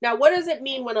 Now, what does it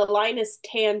mean when a line is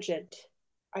tangent?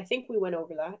 I think we went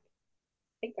over that.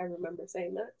 I think I remember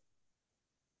saying that.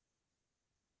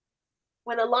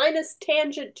 When a line is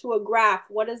tangent to a graph,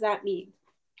 what does that mean?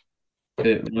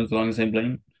 It runs along the same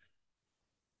plane.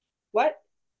 What?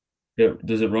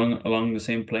 Does it run along the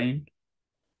same plane?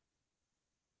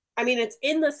 I mean, it's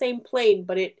in the same plane,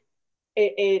 but it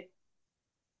it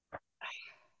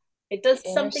does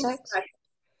something Intersects? special.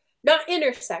 Not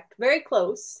intersect, very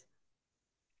close.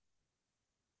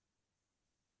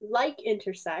 Like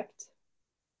intersect,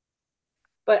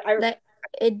 but That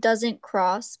it doesn't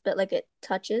cross, but like it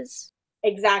touches.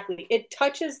 exactly. It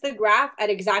touches the graph at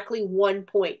exactly one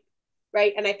point.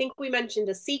 right? And I think we mentioned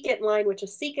a secant line, which a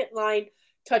secant line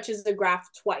touches the graph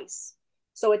twice.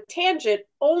 So a tangent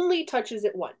only touches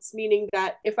it once, meaning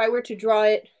that if I were to draw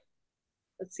it,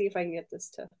 let's see if I can get this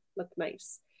to look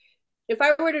nice. If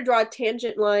I were to draw a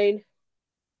tangent line,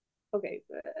 okay,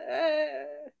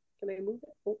 can I move it?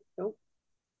 Oh, no.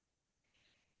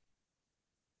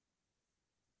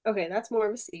 Okay, that's more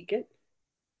of a secant.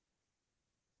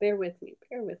 Bear with me,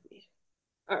 bear with me.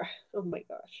 All right, oh my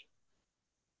gosh.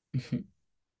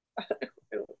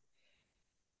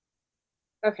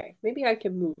 Okay, maybe I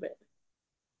can move it.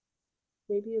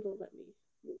 Maybe it'll let me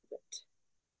move it.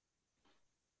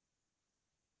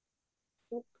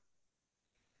 Nope.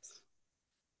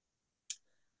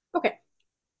 Okay,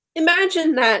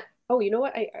 imagine that. Oh, you know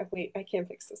what? I wait. I can't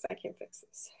fix this. I can't fix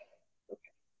this.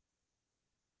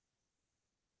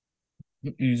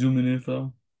 You zooming in,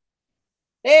 Phil?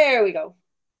 There we go.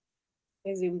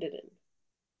 I zoomed it in.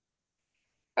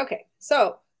 Okay,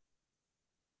 so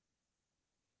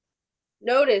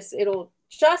notice it'll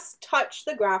just touch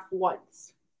the graph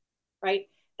once, right?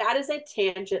 That is a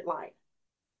tangent line.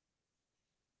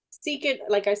 Secant,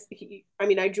 like I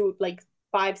mean, I drew like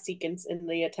 5 secants in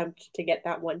the attempt to get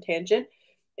that one tangent.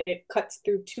 It cuts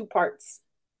through 2 parts.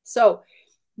 So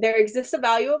there exists a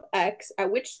value of x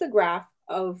at which the graph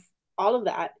of all of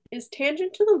that is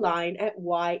tangent to the line at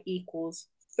y equals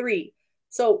 3.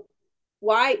 So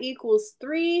y equals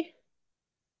 3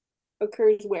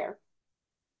 occurs where?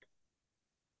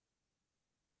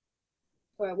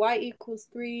 Where y equals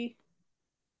 3.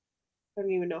 I don't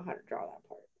even know how to draw that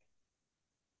part.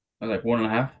 I was like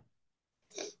 1.5.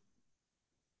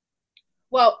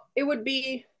 Well, it would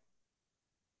be,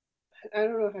 I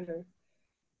don't know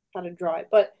how to draw it,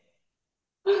 but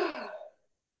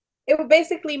it would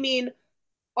basically mean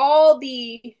all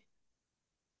the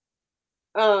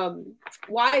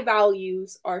y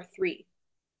values are 3,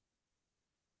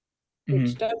 which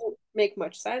Mm-hmm. doesn't make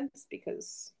much sense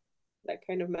because that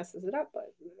kind of messes it up,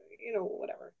 but you know,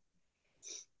 whatever.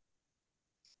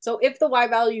 So if the y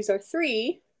values are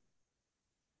 3,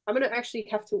 I'm going to actually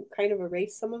have to kind of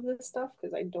erase some of this stuff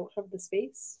because I don't have the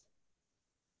space.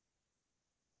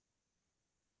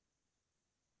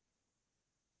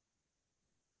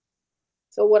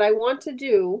 So what I want to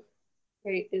do,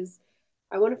 right, is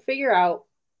I want to figure out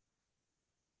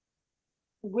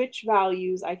which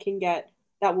values I can get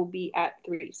that will be at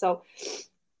 3. So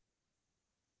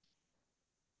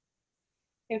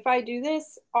if I do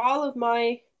this, all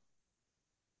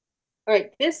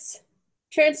right, this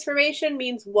transformation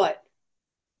means what?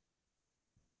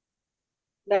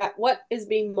 That what is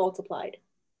being multiplied?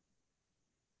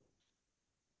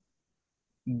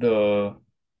 The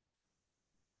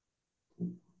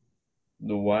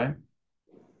the Y?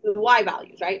 The y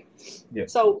values, right? Yeah.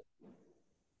 So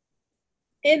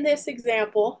in this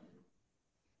example,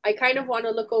 I kind of want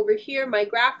to look over here. My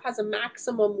graph has a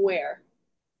maximum where?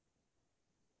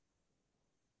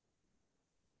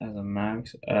 As a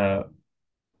max,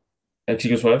 x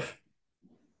equals 5.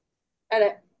 At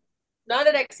a, not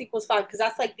at x equals 5, because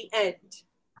that's like the end.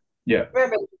 Yeah.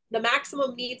 Remember, the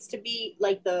maximum needs to be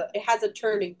like it has a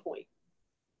turning point.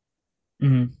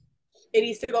 Mm-hmm. It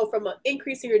needs to go from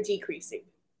increasing or decreasing.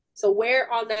 So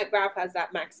where on that graph has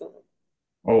that maximum?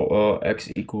 Oh, x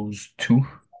equals 2.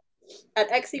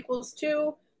 At x equals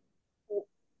 2,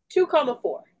 2 comma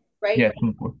 4, right? Yeah,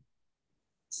 2 4.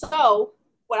 So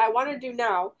what I want to do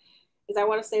now is I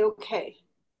want to say, okay,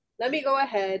 let me go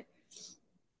ahead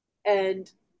and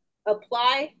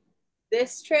apply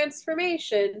this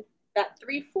transformation, that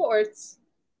 3/4,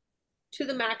 to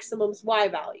the maximum's y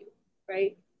value,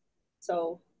 right?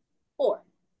 So 4.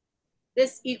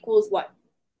 This equals what?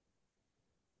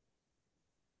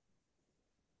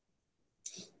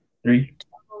 3.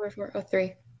 Over 4, oh,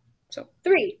 3. So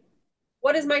 3.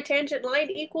 What is my tangent line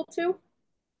equal to?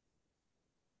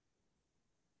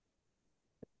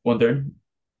 1/3.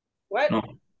 What? No,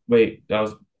 wait, that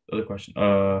was the other question.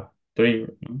 3.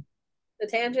 No? The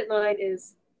tangent line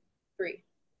is 3.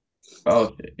 Oh,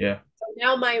 okay, yeah. So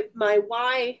now my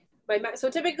y, so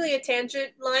typically a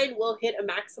tangent line will hit a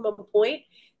maximum point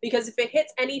because if it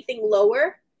hits anything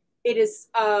lower, it is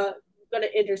going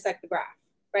to intersect the graph,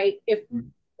 right? If,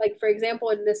 like, for example,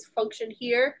 in this function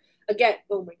here, again,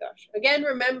 oh my gosh, again,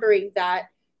 remembering that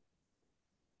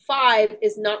 5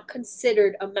 is not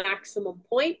considered a maximum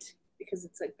point because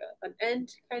it's like an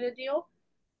end kind of deal.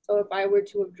 So if I were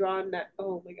to have drawn that,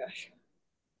 oh my gosh,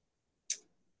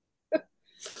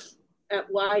 at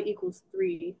y equals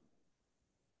 3,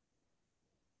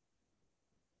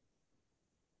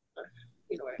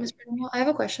 you know what I mean? Ms. Burnwell, I have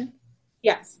a question.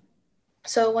 Yes.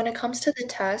 So when it comes to the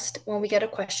test, when we get a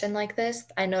question like this,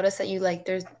 I noticed that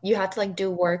you have to like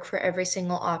do work for every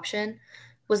single option.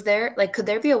 Could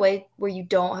there be a way where you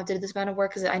don't have to do this amount of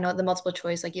work? Because I know the multiple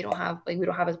choice, like we don't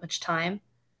have as much time.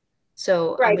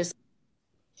 So I'm Right. just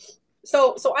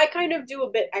So I kind of do a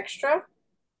bit extra.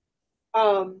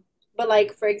 But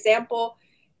like for example,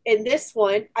 in this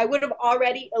one, I would have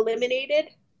already eliminated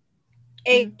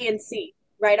A Mhm. and C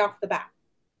right off the bat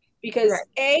Right. because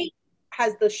A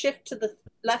has the shift to the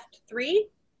left three.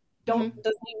 Mhm.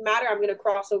 Doesn't even matter. I'm gonna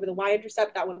cross over the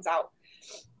y-intercept. That one's out.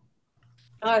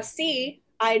 C,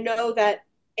 I know that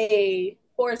a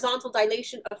horizontal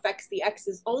dilation affects the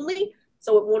x's only,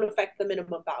 so it won't affect the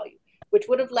minimum value, which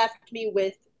would have left me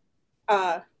with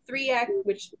 3x,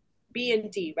 which B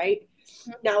and D, right?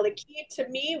 Now, the key to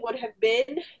me would have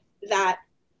been that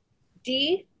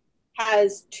D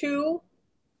has two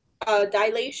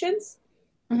dilations,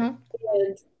 Mhm.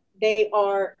 and they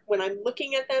are, when I'm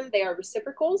looking at them, they are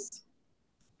reciprocals.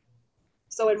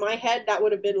 So in my head, that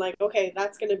would have been like, okay,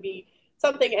 that's going to be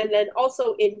something. And then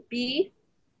also in B,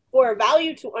 for a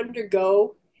value to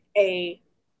undergo a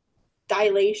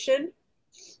dilation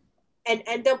and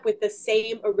end up with the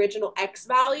same original x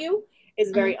value is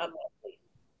very Mhm. unlikely.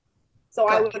 So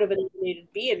I would Gotcha. have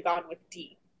eliminated B and gone with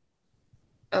D.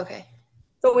 Okay.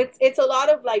 So it's a lot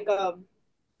of like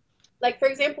for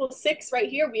example 6 right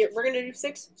here we're going to do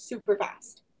 6 super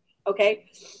fast.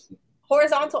 Okay?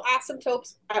 Horizontal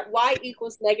asymptotes at y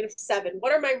equals -7.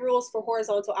 What are my rules for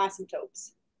horizontal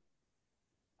asymptotes?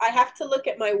 I have to look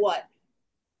at my what?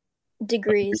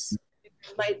 Degrees.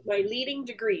 My leading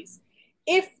degrees.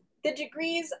 If the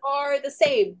degrees are the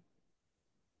same,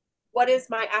 what is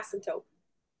my asymptote?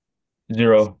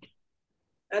 0.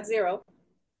 That's 0.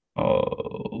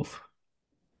 Oh,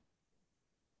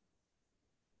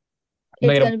 It's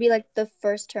negative. gonna be like the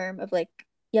first term of like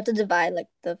you have to divide like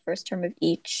the first term of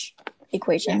each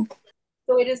equation. Yeah.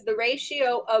 So it is the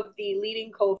ratio of the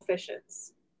leading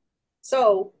coefficients.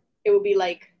 So it would be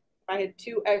like if I had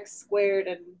 2x squared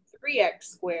and 3x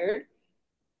squared,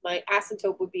 my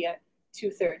asymptote would be at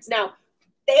 2/3. Now,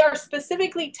 they are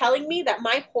specifically telling me that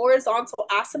my horizontal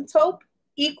asymptote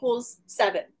equals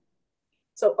 7.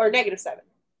 So, or -7.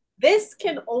 This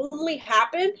can only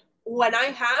happen when I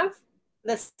have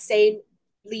the same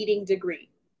leading degree,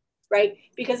 right?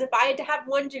 Because if I had to have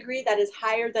one degree that is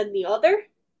higher than the other,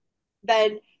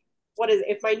 then what is it?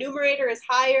 If my numerator is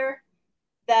higher,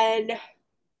 then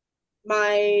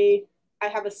my I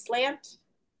have a slant. Is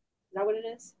that what it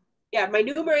is? Yeah, my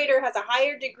numerator has a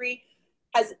higher degree,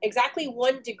 has exactly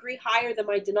 1 degree higher than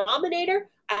my denominator.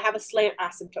 I have a slant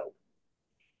asymptote.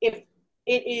 If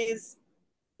it is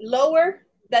lower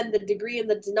than the degree in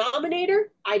the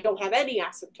denominator, I don't have any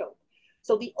asymptote.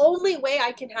 So the only way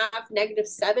I can have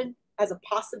 -7 as a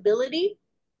possibility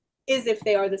is if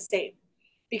they are the same.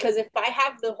 Because if I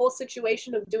have the whole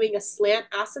situation of doing a slant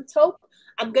asymptote,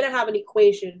 I'm going to have an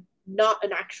equation, not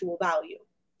an actual value.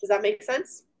 Does that make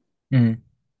sense? Mhm.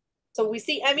 So we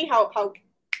see, Emmy, how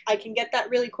I can get that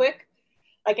really quick.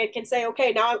 Like I can say,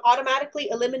 okay, now I'm automatically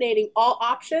eliminating all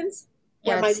options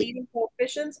where Yeah, my it's leading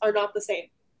coefficients are not the same,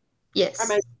 or yes.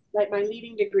 my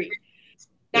leading degree.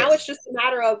 Now Yes. it's just a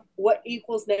matter of what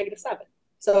equals -7.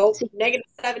 So See,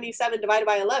 -77 divided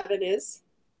by 11 is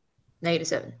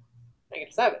 -7.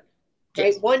 -7, right?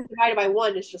 Yes. 1 divided by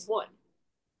 1 is just 1.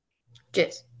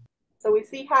 Yes. So we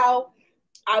see how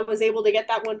I was able to get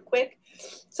that one quick.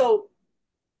 So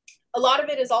a lot of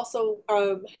it is also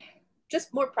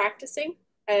just more practicing.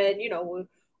 And,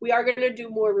 we are going to do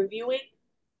more reviewing.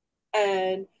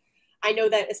 And I know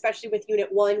that especially with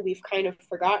Unit 1, we've kind of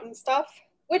forgotten stuff,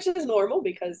 which is normal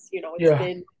because, it's Yeah.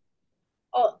 been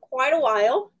quite a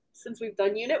while since we've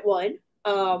done Unit 1.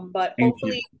 But Thank you.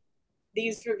 hopefully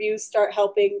these reviews start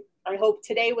helping. I hope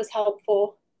today was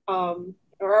helpful.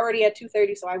 We're already at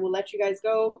 2:30, so I will let you guys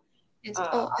go. Yes. Uh,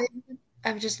 Oh, I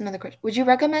have just another question. Would you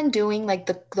recommend doing like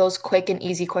those quick and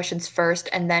easy questions first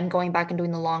and then going back and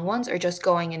doing the long ones, or just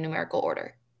going in numerical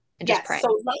order and just yes, praying?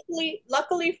 so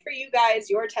luckily for you guys,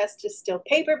 your test is still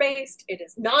paper-based. It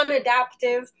is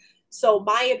non-adaptive. So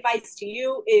my advice to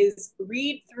you is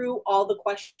read through all the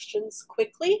questions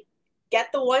quickly,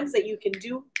 get the ones that you can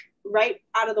do right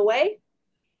out of the way,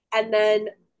 and then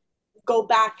go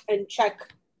back and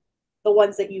check the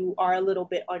ones that you are a little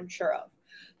bit unsure of.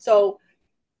 So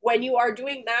when you are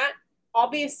doing that,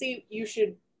 obviously you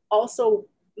should also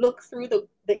look through the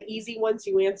easy ones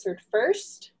you answered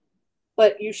first,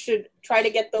 but you should try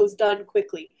to get those done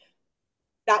quickly.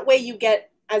 That way you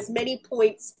get as many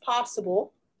points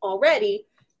possible already,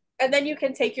 and then you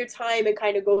can take your time and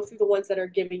kind of go through the ones that are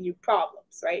giving you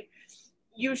problems, right?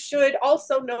 you should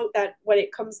also note that when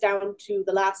it comes down to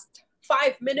the last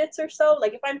 5 minutes or so,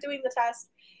 like if I'm doing the test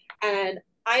and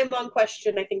I am on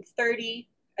question, I think 30,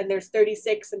 and there's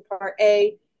 36 in part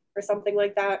A or something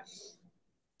like that,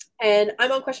 and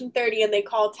I'm on question 30 and they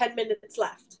call 10 minutes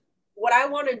left. What I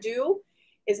want to do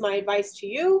is, my advice to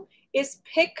you is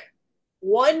pick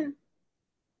one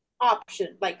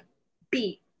option, like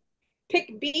B.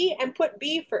 Pick B and put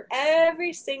B for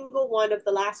every single one of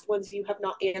the last ones you have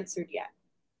not answered yet,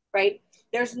 right?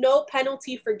 There's no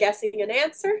penalty for guessing an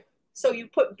answer. So you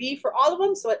put B for all of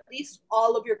them, so at least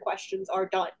all of your questions are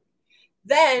done.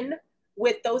 Then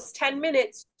with those 10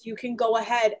 minutes, you can go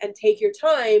ahead and take your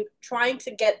time trying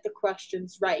to get the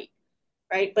questions right,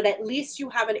 right? But at least you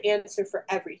have an answer for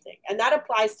everything. And that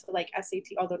applies to like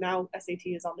SAT, although now SAT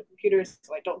is on the computer,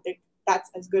 so I don't think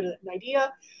that's as good an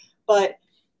idea. But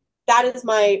that is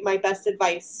my best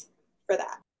advice for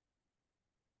that.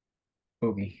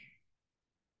 Okay.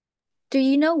 Do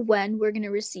you know when we're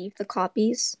gonna receive the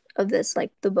copies of this,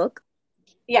 like the book?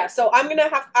 Yeah, so I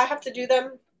have to do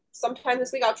them sometime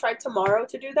this week. I'll try tomorrow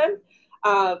to do them.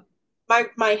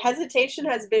 My hesitation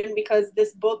has been because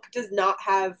this book does not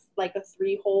have like a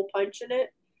 3-hole punch in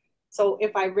it. So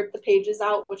if I rip the pages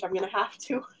out, which I'm gonna have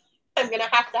to, I'm gonna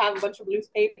have to have a bunch of loose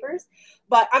papers.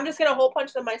 But I'm just gonna hole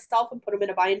punch them myself and put them in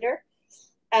a binder.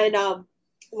 And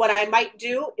what I might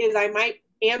do is I might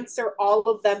answer all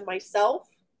of them myself,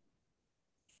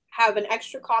 have an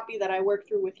extra copy that I work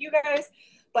through with you guys,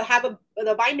 but have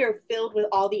the binder filled with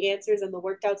all the answers and the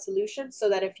worked out solutions, so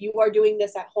that if you are doing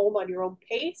this at home on your own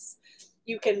pace,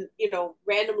 you can,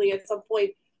 randomly at some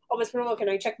point, oh, Ms. Bruno, can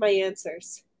I check my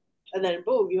answers? And then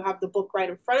boom, you have the book right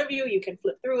in front of you. You can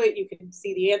flip through it. You can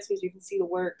see the answers. You can see the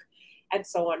work, and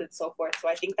so on and so forth. So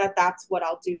I think that that's what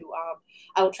I'll do.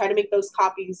 I will try to make those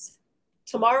copies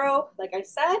tomorrow, like I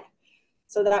said,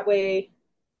 so that way,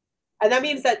 and that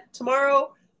means that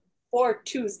tomorrow or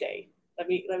Tuesday. Let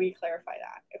me clarify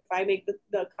that. If I make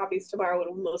the copies tomorrow,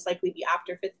 it'll most likely be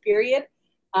after 5th period.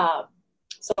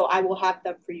 So I will have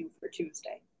them for you for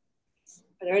Tuesday.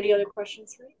 Are there any other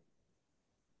questions for me?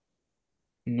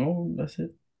 No, that's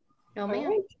it. No, All ma'am.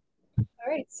 right. All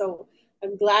right. So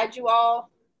I'm glad you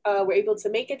all were able to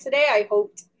make it today. I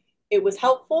hoped it was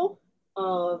helpful.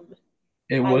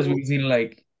 It I was will, we can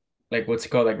like what's it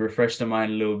called, like refresh the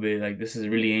mind a little bit. Like this is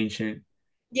really ancient.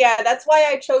 yeah, that's why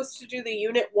I chose to do the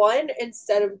unit 1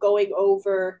 instead of going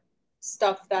over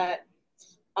stuff that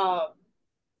um,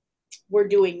 we're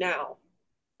doing now.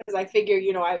 Because I figure,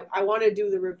 I want to do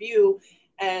the review,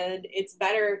 and it's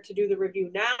better to do the review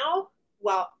now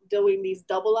while doing these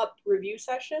double up review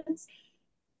sessions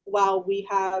while we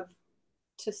have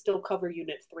to still cover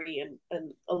unit 3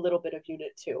 and a little bit of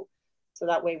unit 2. So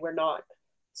that way we're not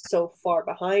so far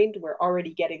behind. We're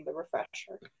already getting the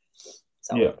refresher.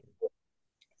 Yeah.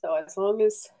 So as long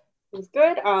as it's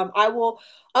good, I will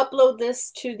upload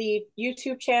this to the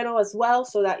YouTube channel as well,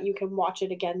 so that you can watch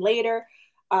it again later.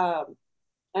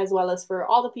 As well as for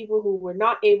all the people who were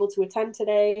not able to attend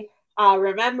today.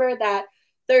 Remember that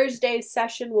Thursday's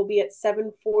session will be at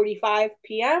 7:45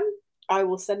 p.m. I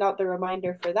will send out the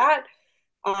reminder for that.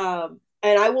 And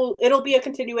it'll be a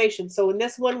continuation. So in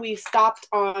this one, we stopped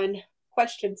on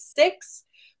question 6.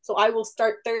 So I will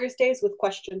start Thursdays with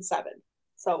question 7.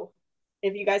 So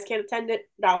if you guys can't attend it,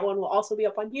 that one will also be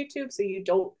up on YouTube, so you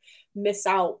don't miss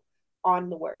out on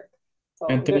the work. So,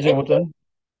 And Thursday at what time?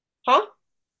 Huh?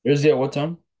 Thursday at what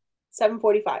time?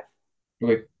 7:45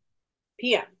 Okay.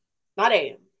 p.m., not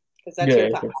a.m., because that's Yeah. your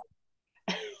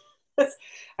class.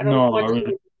 I don't No, want I to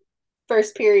really. be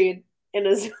first period in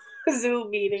a Zoom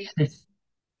meeting.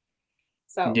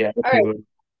 So, Yeah, all that's right. good.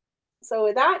 So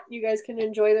with that, you guys can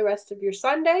enjoy the rest of your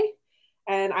Sunday,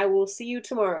 and I will see you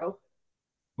tomorrow.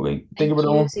 Wait, thank you, Thank you.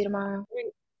 everyone. See you tomorrow.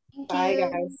 Thank Bye, you.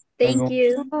 guys. Thank Bye,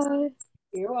 you. Bye.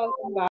 You're welcome. Bye.